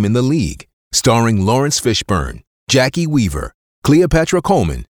cursed team in the league. Starring Lawrence Fishburne, Jackie Weaver, Cleopatra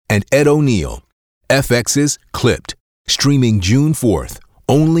Coleman, and Ed O'Neill. FX's Clipped, streaming June 4th,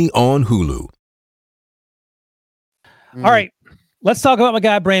 only on Hulu. All right, let's talk about my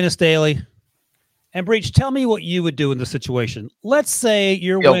guy, Brandon Staley. And Breach, tell me what you would do in this situation. Let's say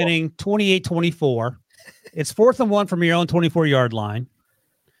you're winning 28-24. It's 4th and 1 from your own 24-yard line.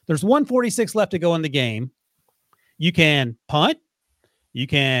 There's 1:46 left to go in the game. You can punt. You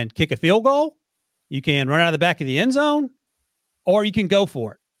can kick a field goal. You can run out of the back of the end zone. Or you can go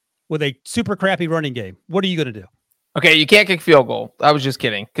for it with a super crappy running game. What are you going to do? Okay, you can't kick field goal. I was just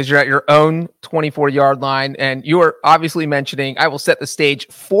kidding because you're at your own 24-yard line, and you are obviously mentioning, I will set the stage,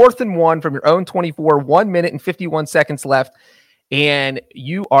 4th and 1 from your own 24, 1 minute and 51 seconds left, and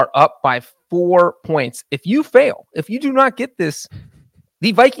you are up by 4 points. If you fail, if you do not get this,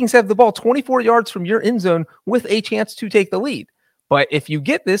 the Vikings have the ball 24 yards from your end zone with a chance to take the lead. But if you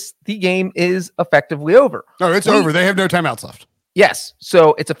get this, the game is effectively over. No, it's over. They have no timeouts left. Yes,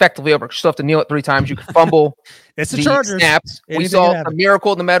 so it's effectively over. You still have to kneel it 3 times. You can fumble. It's the Chargers. Snaps. We saw a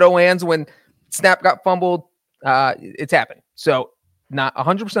miracle in the Meadowlands when snap got fumbled. It's happened. So not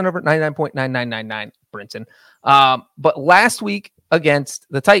 100% over, 99.9999, Brinson. But last week against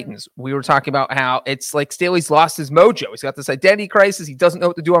the Titans, we were talking about how it's like Staley's lost his mojo. He's got this identity crisis. He doesn't know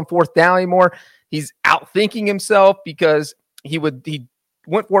what to do on 4th down anymore. He's outthinking himself because he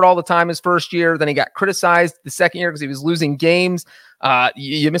went for it all the time his first year. Then he got criticized the second year because he was losing games.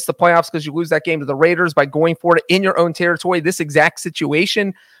 You missed the playoffs because you lose that game to the Raiders by going for it in your own territory. This exact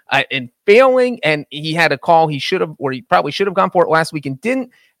situation and failing. And he had a call he probably should have gone for it last week and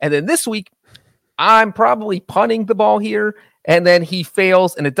didn't. And then this week, I'm probably punting the ball here. and then he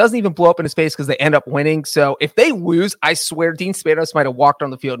fails, and it doesn't even blow up in his face because they end up winning. So if they lose, I swear Dean Spanos might have walked on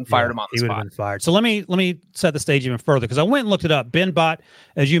the field and fired him on the spot. He would have been fired. So let me set the stage even further, because I went and looked it up. Ben Bott,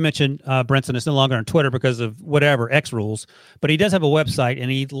 as you mentioned, Brinson, is no longer on Twitter because of whatever, X rules, but he does have a website, and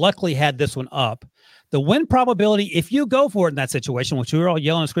he luckily had this one up. The win probability, if you go for it in that situation, which we were all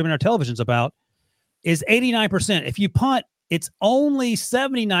yelling and screaming at our televisions about, is 89%. If you punt, it's only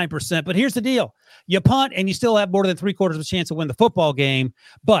 79%. But here's the deal. You punt and you still have more than 3/4 of a chance to win the football game.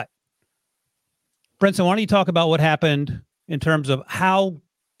 But, Brinson, why don't you talk about what happened in terms of how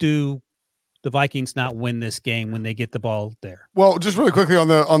do the Vikings not win this game when they get the ball there? Well, just really quickly on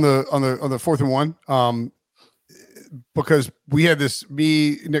the 4th and 1, because we had this,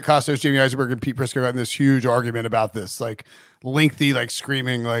 me, Nick Costos, Jamie Eisenberg, and Pete Prisco got in this huge argument about this, like lengthy, like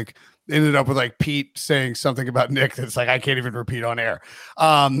screaming, like ended up with like Pete saying something about Nick that's like I can't even repeat on air.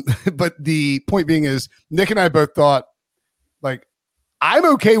 But the point being is Nick and I both thought, like, I'm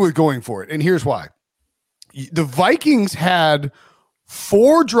okay with going for it, and here's why. The Vikings had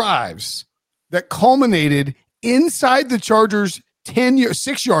 4 drives that culminated inside the Chargers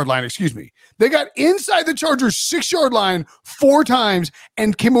 6-yard line, excuse me. They got inside the Chargers 6-yard line 4 times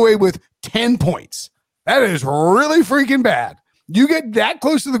and came away with 10 points. That is really freaking bad. You get that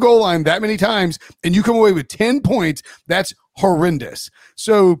close to the goal line that many times and you come away with 10 points. That's horrendous.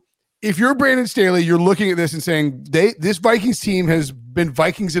 So if you're Brandon Staley, you're looking at this and saying this Vikings team has been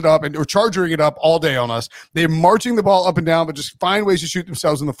Vikings it up or charging it up all day on us. They're marching the ball up and down, but just find ways to shoot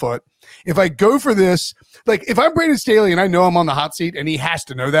themselves in the foot. If I go for this, like if I'm Brandon Staley and I know I'm on the hot seat, and he has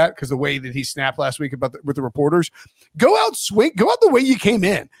to know that because the way that he snapped last week with the reporters, go out the way you came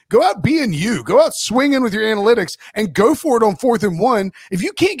in. Go out being you. Go out swinging with your analytics and go for it on 4th and 1. If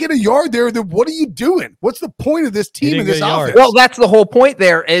you can't get a yard there, then what are you doing? What's the point of this team and this offense? Well, that's the whole point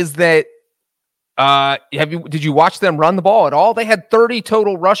there is that did you watch them run the ball at all? They had 30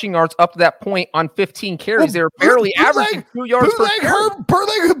 total rushing yards up to that point on 15 carries. They were barely averaging 2 yards per carry.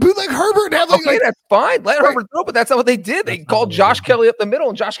 Bootleg Herbert. Okay, that's fine. Let Herbert throw, but that's not what they did. They called Josh Kelly up the middle,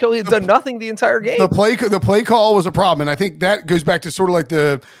 and Josh Kelly had done nothing the entire game. The play call was a problem, and I think that goes back to sort of like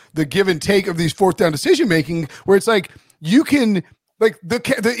the give and take of these 4th down decision making, where it's like you can. Like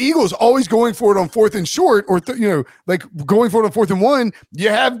the Eagles always going for it on 4th and short, or like going for it on 4th and 1. You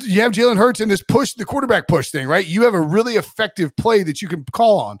have Jalen Hurts in this the quarterback push thing, right? You have a really effective play that you can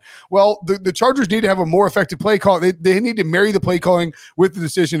call on. Well, the Chargers need to have a more effective play call. They need to marry the play calling with the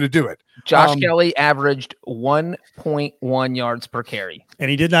decision to do it. Josh Kelly averaged 1.1 yards per carry, and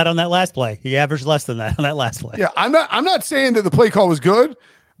he did not on that last play. He averaged less than that on that last play. Yeah, I'm not saying that the play call was good.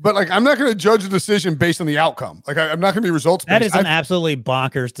 But like, I'm not going to judge the decision based on the outcome. Like, I'm not going to be results based. That is an absolutely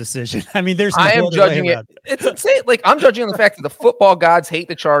bonkers decision. I mean, there's. I am judging it. It's insane. Like, I'm judging on the fact that the football gods hate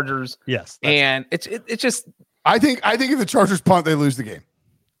the Chargers. Yes, and it's just. I think if the Chargers punt, they lose the game.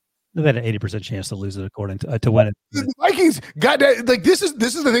 They've had an 80% chance to lose it, according to win it. The Vikings got that. Like, this is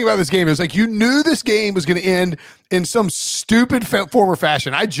the thing about this game is like you knew this game was going to end in some stupid form or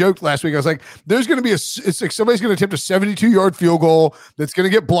fashion. I joked last week. I was like, "There's going to be it's like somebody's going to attempt a 72-yard field goal that's going to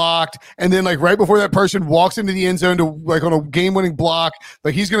get blocked, and then like right before that person walks into the end zone to like on a game-winning block,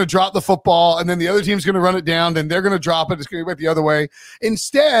 like he's going to drop the football, and then the other team's going to run it down, then they're going to drop it. It's going to go back the other way.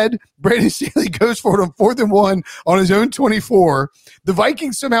 Instead, Brandon Staley goes for it on 4th and 1 on his own 24. The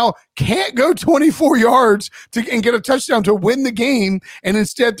Vikings somehow can't go 24 yards and get a touchdown to win the game, and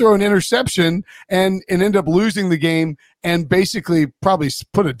instead throw an interception and end up losing the game and basically probably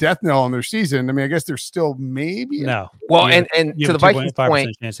put a death knell on their season. I mean, I guess they're still maybe no. Well, and to the Vikings point,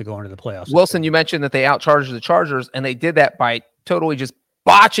 chance to go into the playoffs. Wilson, you mentioned that they outcharged the Chargers, and they did that by totally just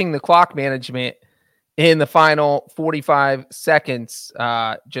botching the clock management in the final 45 seconds.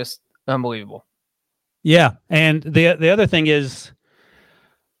 Just unbelievable. Yeah, and the other thing is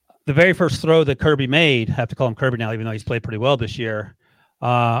the very first throw that Kirby made, I have to call him Kirby now, even though he's played pretty well this year,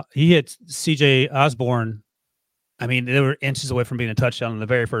 he hit C.J. Osborne. I mean, they were inches away from being a touchdown on the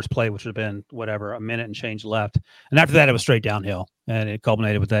very first play, which would have been, a minute and change left. And after that, it was straight downhill. And it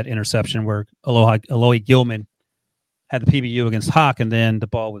culminated with that interception where Alohi Gilman had the PBU against Hawk, and then the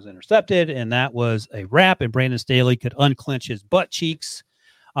ball was intercepted, and that was a wrap, and Brandon Staley could unclench his butt cheeks.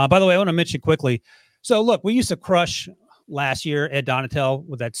 By the way, I want to mention quickly, so look, we used to crush last year Ed Donatel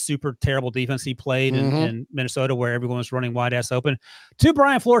with that super terrible defense he played in Minnesota where everyone was running wide ass open. To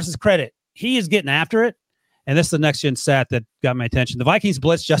Brian Flores' credit, he is getting after it. And this is the next gen stat that got my attention. The Vikings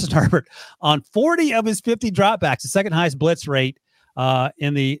blitzed Justin Herbert on 40 of his 50 dropbacks, the second highest blitz rate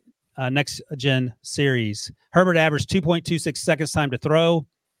in the next gen series. Herbert averaged 2.26 seconds time to throw,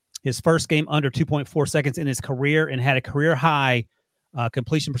 his first game under 2.4 seconds in his career, and had a career high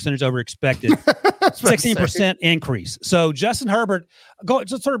completion percentage over expected, 16% increase. So Justin Herbert,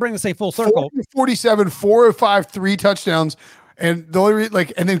 just sort of bring this full circle. 47, 405, 3 touchdowns. And the only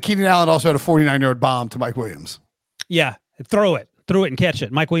and then Keenan Allen also had a 49-yard bomb to Mike Williams. Yeah, throw it and catch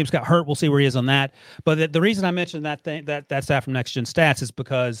it. Mike Williams got hurt. We'll see where he is on that. But the reason I mentioned that stat from Next Gen Stats is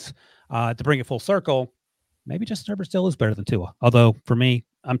because to bring it full circle, maybe Justin Herbert still is better than Tua. Although for me,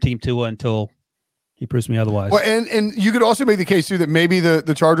 I'm Team Tua until he proves me otherwise. Well, and you could also make the case too that maybe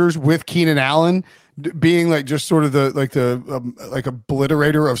the Chargers with Keenan Allen being just sort of the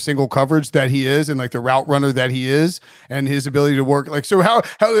obliterator of single coverage that he is, and the route runner that he is, and his ability to work so how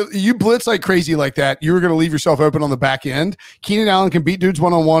you blitz like crazy like that, you're going to leave yourself open on the back end. Keenan Allen can beat dudes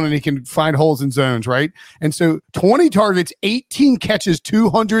one-on-one, and he can find holes in zones, right? And so 20 targets, 18 catches,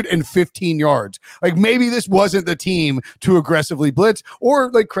 215 yards. Maybe this wasn't the team to aggressively blitz,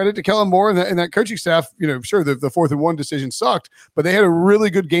 or credit to Kellen Moore and that coaching staff. Sure, the 4th and 1 decision sucked, but they had a really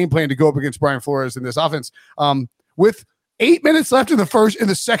good game plan to go up against Brian Flores in this offense. With 8 minutes left in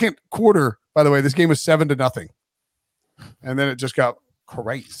the second quarter, by the way, this game was 7-0. And then it just got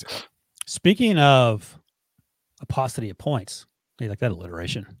crazy. Speaking of a paucity of points, you like that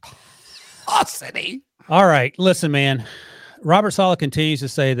alliteration? Paucity. All right, listen, man. Robert Saleh continues to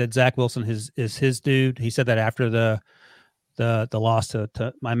say that Zach Wilson is his dude. He said that after the loss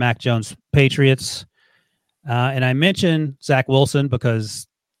to my Mac Jones Patriots. And I mentioned Zach Wilson because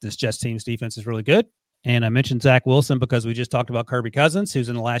this Jets team's defense is really good. And I mentioned Zach Wilson because we just talked about Kirby Cousins, who's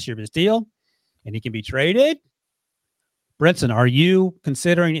in the last year of his deal, and he can be traded. Brinson, are you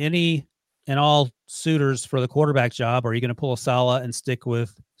considering any and all suitors for the quarterback job? Or are you going to pull a Saleh and stick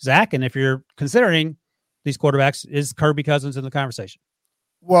with Zach? And if you're considering these quarterbacks, is Kirby Cousins in the conversation?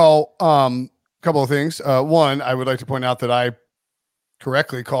 Well, couple of things. One, I would like to point out that I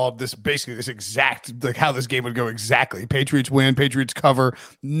correctly called this exact how this game would go exactly. Patriots win, Patriots cover,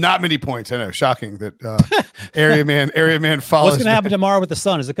 not many points. I know, shocking that area man follows. What's going to happen tomorrow with the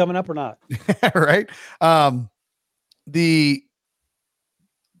sun? Is it coming up or not? Right. I don't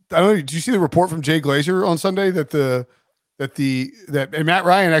know. Did you see the report from Jay Glazer on Sunday that and Matt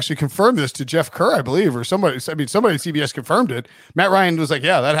Ryan actually confirmed this to Jeff Kerr, I believe, or somebody at CBS confirmed it. Matt Ryan was like,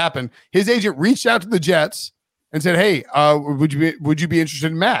 yeah, that happened. His agent reached out to the Jets and said, hey, would you be interested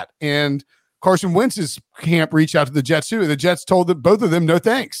in Matt? And Carson Wentz's camp reached out to the Jets too. The Jets told both of them, no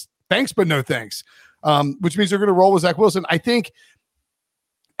thanks. Thanks, but no thanks. Which means they're going to roll with Zach Wilson. I think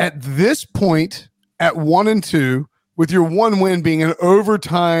at this point, at 1-2, with your one win being an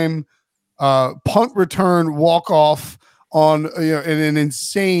overtime punt return walk-off on an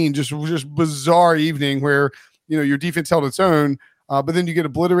insane, just bizarre evening where your defense held its own, but then you get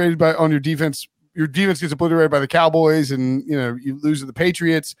obliterated on your defense. Your defense gets obliterated by the Cowboys, and you lose to the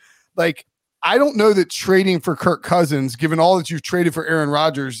Patriots. I don't know that trading for Kirk Cousins, given all that you've traded for Aaron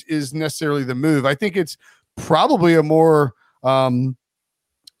Rodgers, is necessarily the move. I think it's probably a more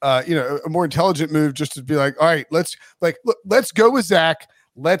a more intelligent move, just to be like, all right, let's go with Zach.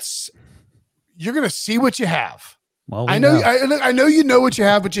 You're going to see what you have. Well, I know you know what you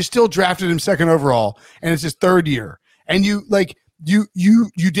have, but you still drafted him 2nd overall, and it's his 3rd year, and you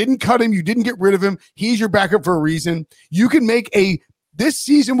didn't cut him, you didn't get rid of him. He's your backup for a reason. You can make this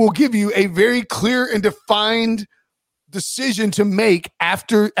season will give you a very clear and defined decision to make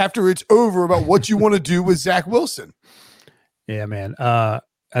after it's over about what you want to do with Zach Wilson. Yeah, man.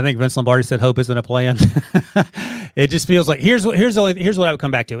 I think Vince Lombardi said hope isn't a plan. It just feels like here's what I would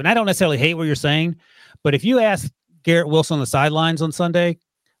come back to. And I don't necessarily hate what you're saying, but if you ask Garrett Wilson on the sidelines on Sunday,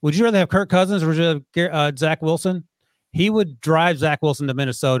 would you rather have Kirk Cousins or would you have Zach Wilson? He would drive Zach Wilson to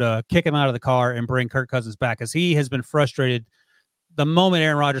Minnesota, kick him out of the car, and bring Kirk Cousins back, because he has been frustrated the moment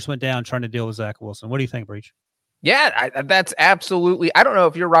Aaron Rodgers went down trying to deal with Zach Wilson. What do you think, Breach? Yeah, that's absolutely. I don't know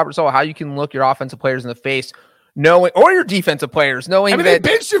if you're Robert Saleh, how you can look your offensive players in the face, knowing, or your defensive players, knowing that they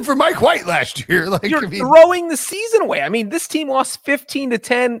benched him for Mike White last year. You're throwing the season away. I mean, this team lost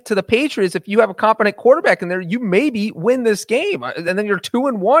 15-10 to the Patriots. If you have a competent quarterback in there, you maybe win this game, and then you're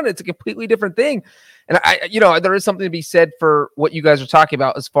 2-1. It's a completely different thing. And there is something to be said for what you guys are talking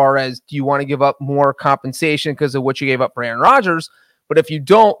about as far as, do you want to give up more compensation because of what you gave up for Aaron Rodgers? But if you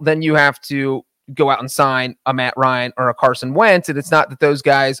don't, then you have to go out and sign a Matt Ryan or a Carson Wentz. And it's not that those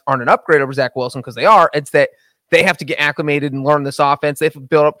guys aren't an upgrade over Zach Wilson, because they are. It's that they have to get acclimated and learn this offense. They have to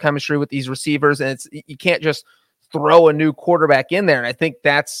build up chemistry with these receivers, and you can't just throw a new quarterback in there. And I think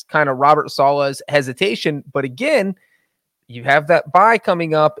that's kind of Robert Saleh's hesitation. But again, you have that bye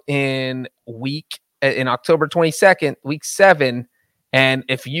coming up in October 22nd, week 7. And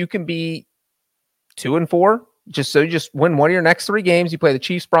if you can be 2-4 Just win one of your next 3 games. You play the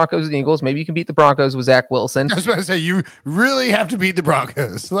Chiefs, Broncos, and Eagles. Maybe you can beat the Broncos with Zach Wilson. I was about to say, you really have to beat the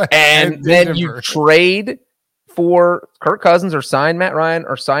Broncos. And then you trade for Kirk Cousins or sign Matt Ryan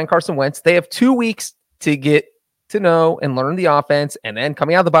or sign Carson Wentz. They have 2 weeks to get to know and learn the offense. And then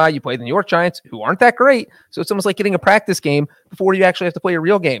coming out of the bye, you play the New York Giants, who aren't that great. So it's almost like getting a practice game before you actually have to play your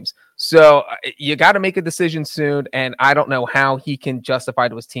real games. So you got to make a decision soon. And I don't know how he can justify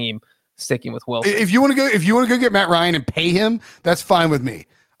to his team sticking with Wilson. If you want to go get Matt Ryan and pay him, that's fine with me.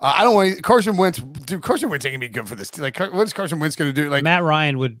 I don't want Carson Wentz. Dude, Carson Wentz ain't gonna be good for this. Like, what's Carson Wentz gonna do? Like, Matt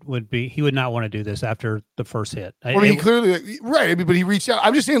Ryan would be. He would not want to do this after the first hit. I mean, he clearly right. I mean, but he reached out.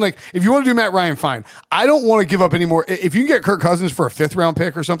 I'm just saying, like, if you want to do Matt Ryan, fine. I don't want to give up any more. If you can get Kirk Cousins for a 5th round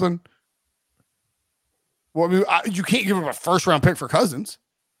pick or something, well, I mean, you can't give up a 1st round pick for Cousins.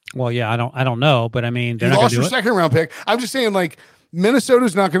 Well, yeah, I don't know, but I mean, you lost your 2nd round pick. I'm just saying, like,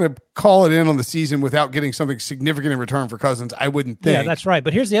 Minnesota's not going to call it in on the season without getting something significant in return for Cousins. I wouldn't think. Yeah, that's right.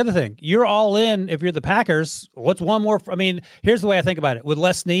 But here's the other thing. You're all in if you're the Packers. What's one more? I mean, here's the way I think about it. Would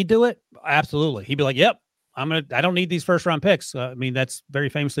Les Snead do it? Absolutely. He'd be like, yep, I don't need these 1st round picks. I mean, that's very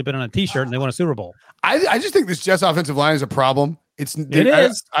famously been on a t-shirt and they won a Super Bowl. I just think this Jets offensive line is a problem. It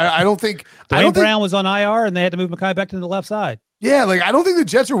is. I don't think Dwayne Brown was on IR and they had to move Mekhi back to the left side. Yeah, like I don't think the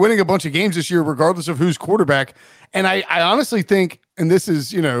Jets are winning a bunch of games this year, regardless of who's quarterback. And I honestly think, and this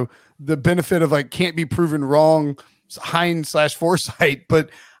is, the benefit of like can't be proven wrong /foresight, but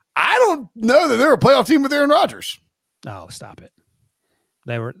I don't know that they're a playoff team with Aaron Rodgers. Oh, stop it.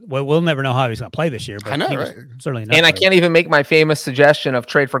 We'll never know how he's going to play this year, but I know, right? Certainly not. And I can't even make my famous suggestion of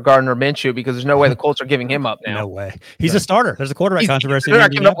trade for Gardner Minshew because there's no way the Colts are giving him up now. No way. He's a starter. There's a quarterback controversy. They're not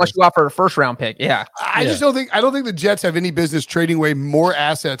giving up unless you offer a 1st round pick. Yeah. I don't think the Jets have any business trading away more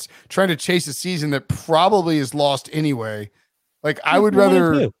assets trying to chase a season that probably is lost anyway. Like I would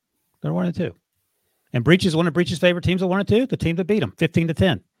rather. They're 1-2. And Breach is one of Breach's favorite teams at 1-2, the team that beat them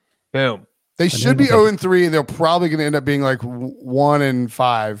 15-10. Boom. They should be 0-3, and they're probably going to end up being like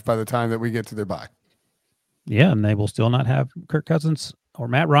 1-5 by the time that we get to their bye. Yeah, and they will still not have Kirk Cousins or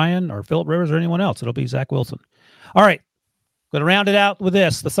Matt Ryan or Phillip Rivers or anyone else. It'll be Zach Wilson. All right, going to round it out with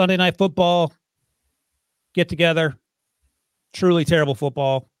this: the Sunday Night Football get together. Truly terrible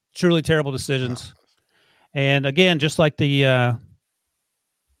football. Truly terrible decisions. And again, just like the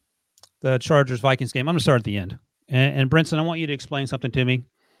Chargers-Vikings game, I'm going to start at the end. And Brinson, I want you to explain something to me.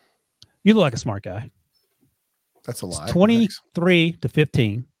 You look like a smart guy. That's a lie.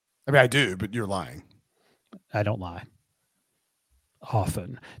 23-15. I mean, I do, but you're lying. I don't lie.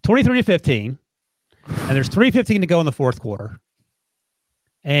 Often. 23-15. And there's 3:15 to go in the 4th quarter.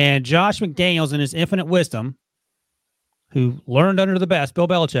 And Josh McDaniels, in his infinite wisdom, who learned under the best, Bill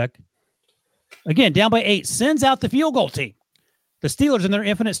Belichick, again, down by 8, sends out the field goal team. The Steelers, in their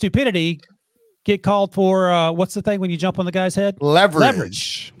infinite stupidity, get called for, what's the thing when you jump on the guy's head?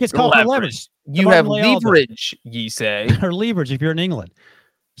 Leverage. Gets called for leverage. You have leverage, ye say. Or leverage if you're in England.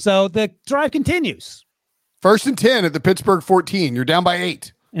 So the drive continues. 1st and 10 at the Pittsburgh 14. You're down by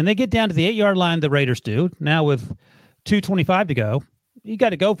 8. And they get down to the 8-yard line, the Raiders do. Now with 2:25 to go, you got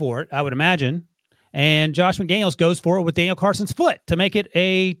to go for it, I would imagine. And Josh McDaniels goes for it with Daniel Carson's foot to make it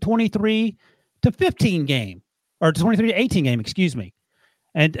a 23-15 game. Or 23-18 game, excuse me.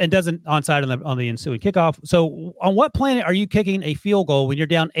 And doesn't onside on the ensuing kickoff. So on what planet are you kicking a field goal when you're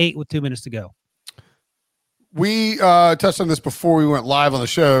down 8 with 2 minutes to go? We touched on this before we went live on the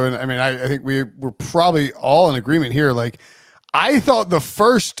show. And I mean, I think we're probably all in agreement here. Like, I thought the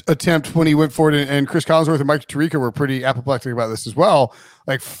first attempt when he went for it, and Chris Collinsworth and Mike Tirica were pretty apoplectic about this as well.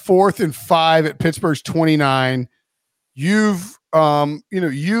 Like 4th and 5 at Pittsburgh's 29. You've gone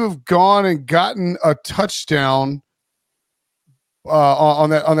and gotten a touchdown on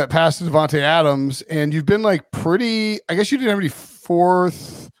that pass to Devontae Adams, and you've been like pretty. I guess you didn't have any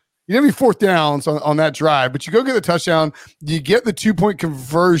fourth downs on that drive, but you go get the touchdown. You get the 2-point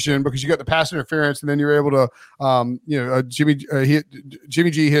conversion because you got the pass interference, and then you're able to, Jimmy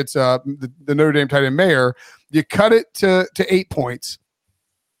G hits the Notre Dame tight end Mayer. You cut it to 8 points.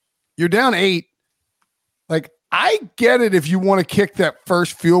 You're down 8. Like, I get it if you want to kick that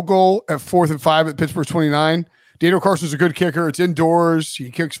first field goal at 4th and 5 at Pittsburgh 29. Daniel Carson's a good kicker. It's indoors. He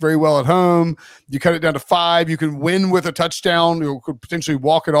kicks very well at home. You cut it down to 5. You can win with a touchdown. You could potentially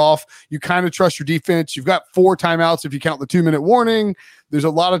walk it off. You kind of trust your defense. You've got 4 timeouts if you count the 2-minute warning. There's a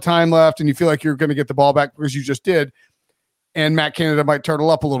lot of time left, and you feel like you're going to get the ball back because you just did. And Matt Canada might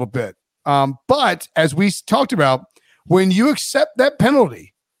turtle up a little bit. But as we talked about, when you accept that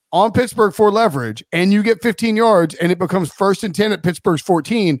penalty on Pittsburgh for leverage and you get 15 yards and it becomes 1st and 10 at Pittsburgh's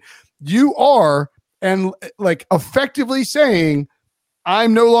 14, you are – and like effectively saying,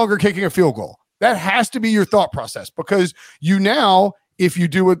 I'm no longer kicking a field goal. That has to be your thought process, because you now, if you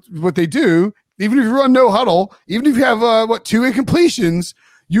do what they do, even if you run no huddle, even if you have 2 incompletions,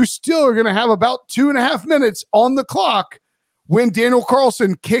 you still are going to have about 2.5 minutes on the clock when Daniel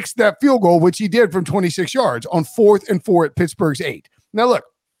Carlson kicks that field goal, which he did from 26 yards on 4th and 4 at Pittsburgh's 8. Now look,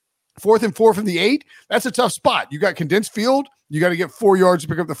 4th and 4 from the 8, that's a tough spot. You got condensed field. You got to get 4 yards to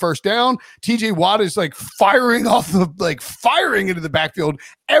pick up the first down. TJ Watt is firing into the backfield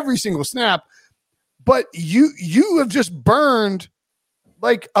every single snap. But you have just burned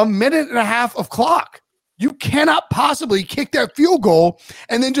a minute and a half of clock. You cannot possibly kick that field goal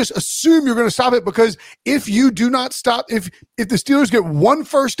and then just assume you're going to stop it, because if you do not stop, if the Steelers get 1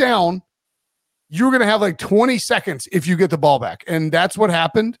 first down, you're going to have 20 seconds if you get the ball back. And that's what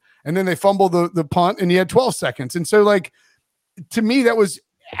happened. And then they fumbled the punt and you had 12 seconds. And so to me, that was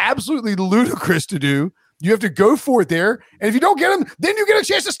absolutely ludicrous to do. You have to go for it there. And if you don't get them, then you get a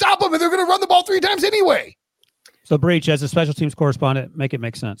chance to stop them, and they're going to run the ball 3 times anyway. So, Breach, as a special teams correspondent, make it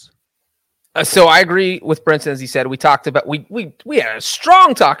make sense. So I agree with Brenton, as he said. We talked about we had a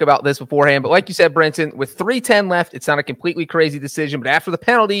strong talk about this beforehand, but like you said, Brenton, with 3:10 left, it's not a completely crazy decision. But after the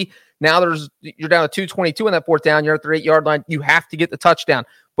penalty, now you're down to 2:22 on that 4th down. You're at the 8-yard line. You have to get the touchdown.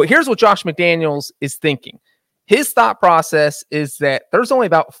 But here's what Josh McDaniels is thinking. His thought process is that there's only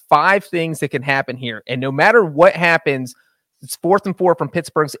about 5 things that can happen here, and no matter what happens, it's 4th and 4 from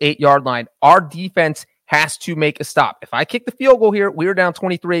Pittsburgh's 8-yard line. Our defense has to make a stop. If I kick the field goal here, we're down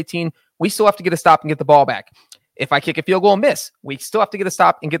 23-18. We still have to get a stop and get the ball back. If I kick a field goal and miss, we still have to get a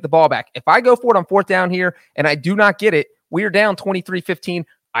stop and get the ball back. If I go for it on 4th down here and I do not get it, we are down 23-15.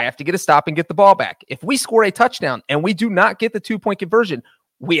 I have to get a stop and get the ball back. If we score a touchdown and we do not get the 2-point conversion,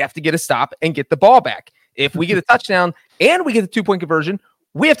 we have to get a stop and get the ball back. If we get a touchdown and we get the 2-point conversion,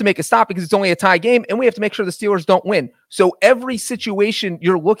 we have to make a stop because it's only a tie game, and we have to make sure the Steelers don't win. So every situation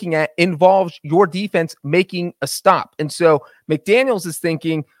you're looking at involves your defense making a stop. And so McDaniels is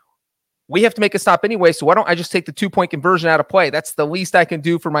thinking, we have to make a stop anyway, so why don't I just take the 2-point conversion out of play? That's the least I can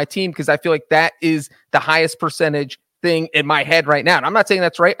do for my team, because I feel like that is the highest percentage thing in my head right now. And I'm not saying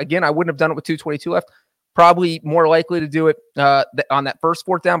that's right. Again, I wouldn't have done it with 2:22 left. Probably more likely to do it on that first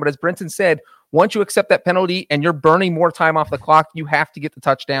 4th down. But as Brenton said, once you accept that penalty and you're burning more time off the clock, you have to get the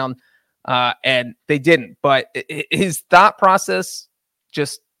touchdown. And they didn't. But his thought process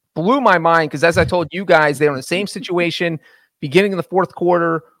just blew my mind, because as I told you guys, they were in the same situation beginning of the 4th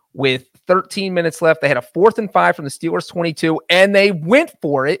quarter with 13 minutes left. They had a 4th and 5 from the Steelers 22, and they went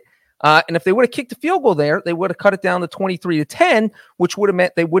for it. And if they would have kicked a field goal there, they would have cut it down to 23-10, which would have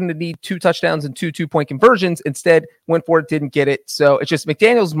meant they wouldn't have needed 2 touchdowns and 2 2-point conversions. Instead, went for it, didn't get it. So it's just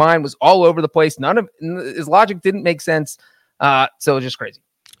McDaniel's mind was all over the place. None of his logic didn't make sense. So it was just crazy.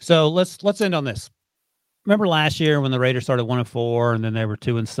 So let's end on this. Remember last year when the Raiders started 1-4 and then they were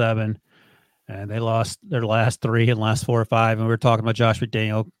 2-7, and they lost their last 3 and last 4 or 5, and we were talking about Josh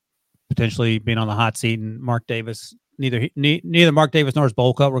McDaniel potentially being on the hot seat, and Mark Davis. Neither Mark Davis nor his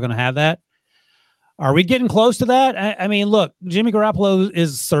bowl cut were going to have that. Are we getting close to that? I mean, look, Jimmy Garoppolo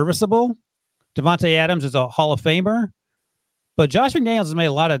is serviceable. Devontae Adams is a Hall of Famer. But Josh McDaniels has made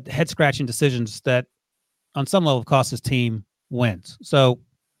a lot of head-scratching decisions that, on some level, cost his team wins. So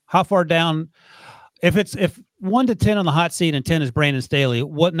how far down? If 1 to 10 on the hot seat and 10 is Brandon Staley,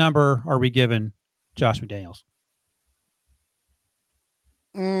 what number are we giving Josh McDaniels?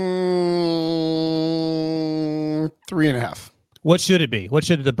 3.5. What should it be? What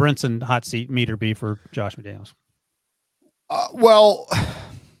should the Brinson hot seat meter be for Josh McDaniels? Well,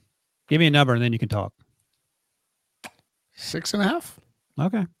 give me a number and then you can talk. 6.5.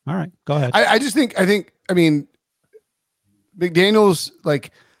 Okay. All right. Go ahead. I mean, McDaniels,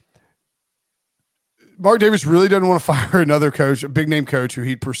 Mark Davis really doesn't want to fire another coach, a big name coach who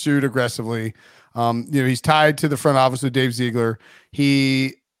he'd pursued aggressively. He's tied to the front office with Dave Ziegler.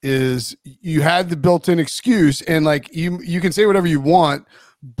 You had the built-in excuse, and you can say whatever you want,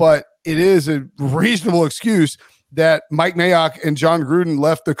 but it is a reasonable excuse that Mike Mayock and John Gruden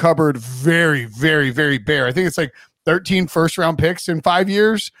left the cupboard very, very, very bare. I think it's 13 first-round picks in 5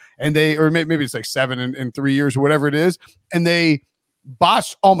 years, and maybe it's 7 in 3 years or whatever it is, and they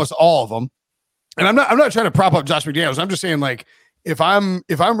botched almost all of them. And I'm not trying to prop up Josh McDaniels. I'm just saying, if I'm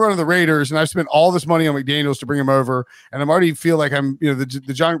running the Raiders and I've spent all this money on McDaniels to bring him over, and I'm already feel like I'm, the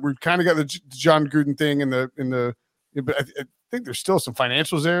John, we've kind of got the John Gruden thing but I think there's still some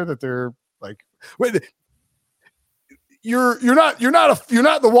financials there that they're wait, you're not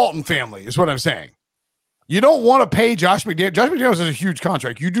the Walton family is what I'm saying. You don't want to pay Josh McDaniels. Josh McDaniels has a huge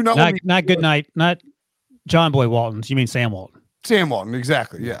contract. You do not want not John Boy Waltons. You mean Sam Walton? Sam Walton,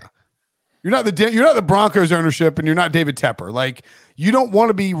 exactly. Yeah. You're not the Broncos ownership, and you're not David Tepper. Like, you don't want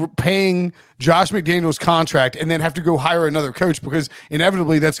to be paying Josh McDaniels' contract and then have to go hire another coach, because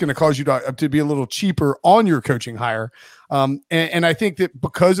inevitably that's going to cause you to be a little cheaper on your coaching hire. And I think that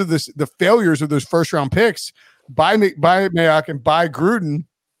because of the failures of those first round picks by Mayock and by Gruden,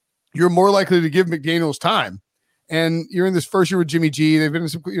 you're more likely to give McDaniels time. And you're in this first year with Jimmy G. They've been in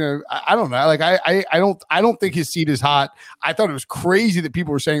some, I don't know. Like, I don't think his seat is hot. I thought it was crazy that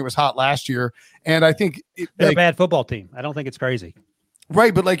people were saying it was hot last year. And I think they're a bad football team. I don't think it's crazy.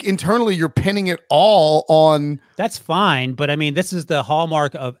 Right. But like internally, you're pinning it all on. That's fine. But I mean, this is the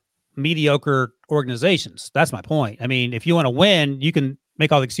hallmark of mediocre organizations. That's my point. I mean, if you want to win, you can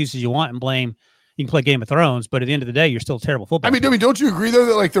make all the excuses you want and blame. You can play Game of Thrones, but at the end of the day, you're still a terrible football. I mean, don't you agree though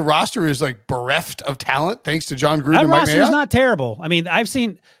that like the roster is like bereft of talent thanks to John Gruden? That and Mike roster is Mayock? not terrible. I mean, have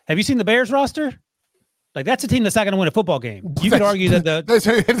you seen the Bears roster? Like, that's a team that's not going to win a football game. You could argue that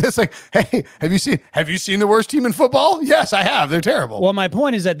that's like, hey, have you seen the worst team in football? Yes, I have. They're terrible. Well, my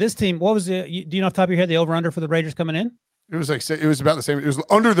point is that this team, what was it? Do you know off the top of your head the over under for the Raiders coming in? It was about the same. It was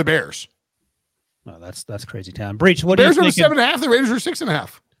under the Bears. Oh, that's crazy town. Breach. What Bears are you were thinking? 7.5. The Raiders were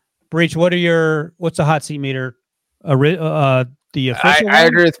 6.5. Breach. What's the hot seat meter? The official. I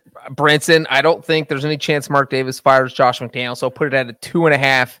agree with Brinson. I don't think there's any chance Mark Davis fires Josh McDaniels, so I'll put it at a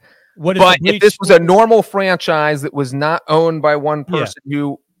 2.5. But if this was a normal franchise that was not owned by one person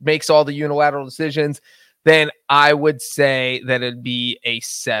who makes all the unilateral decisions, then I would say that it'd be a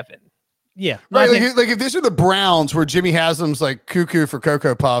 7. Yeah. Right, like if this are the Browns where Jimmy Haslam's like cuckoo for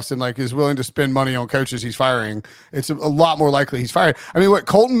Cocoa Puffs and like is willing to spend money on coaches he's firing, it's a lot more likely he's fired. I mean,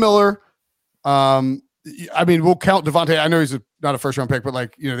 Colton Miller, I mean, we'll count Devontae. I know he's not a first round pick, but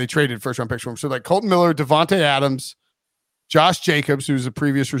like, they traded first round picks for him. So like Colton Miller, Devontae Adams, Josh Jacobs, who's a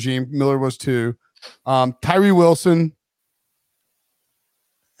previous regime. Miller was too. Tyree Wilson.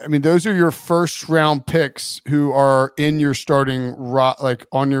 I mean, those are your first round picks who are in your starting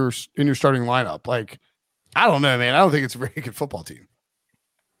in your starting lineup. Like, I don't know, man. I don't think it's a very good football team.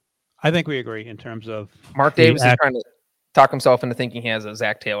 I think we agree in terms of Mark Davis is trying to talk himself into thinking he has a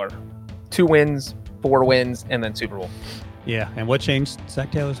Zach Taylor. 2 wins, 4 wins, and then Super Bowl. Yeah, and what changed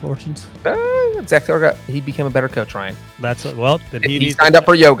Zach Taylor's fortunes? Zach Taylor he became a better coach, Ryan. Then he signed up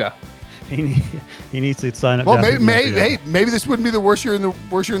for yoga. He needs to sign up. Well, maybe this wouldn't be the worst year in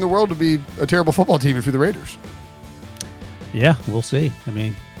the world to be a terrible football team if you're the Raiders. Yeah, we'll see. I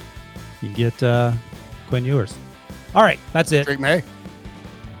mean, you get Quinn Ewers. All right, that's it. Drake May.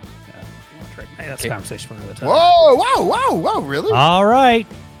 That's a conversation for another time. Whoa, really? All right.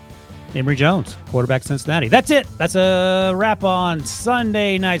 Emory Jones, quarterback Cincinnati. That's it. That's a wrap on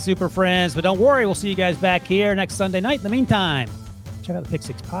Sunday Night Super Friends. But don't worry, we'll see you guys back here next Sunday night. In the meantime, check out the Pick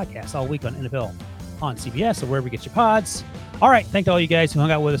Six podcast all week on NFL on CBS or wherever you get your pods. All right. Thank to all you guys who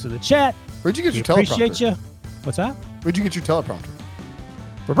hung out with us in the chat. Where'd you get your teleprompter? Appreciate you. What's that? Where'd you get your teleprompter?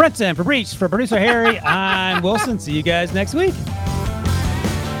 For Brenton, for Breach, for producer Harry, I'm Wilson. See you guys next week.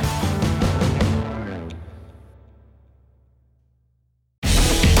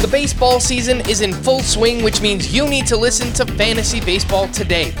 The baseball season is in full swing, which means you need to listen to Fantasy Baseball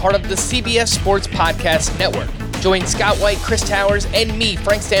Today, part of the CBS Sports Podcast Network. Join Scott White, Chris Towers, and me,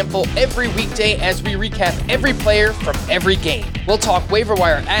 Frank Stample, every weekday as we recap every player from every game. We'll talk waiver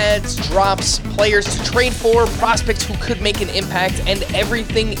wire ads, drops, players to trade for, prospects who could make an impact, and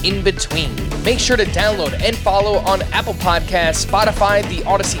everything in between. Make sure to download and follow on Apple Podcasts, Spotify, the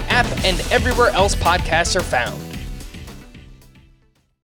Odyssey app, and everywhere else podcasts are found.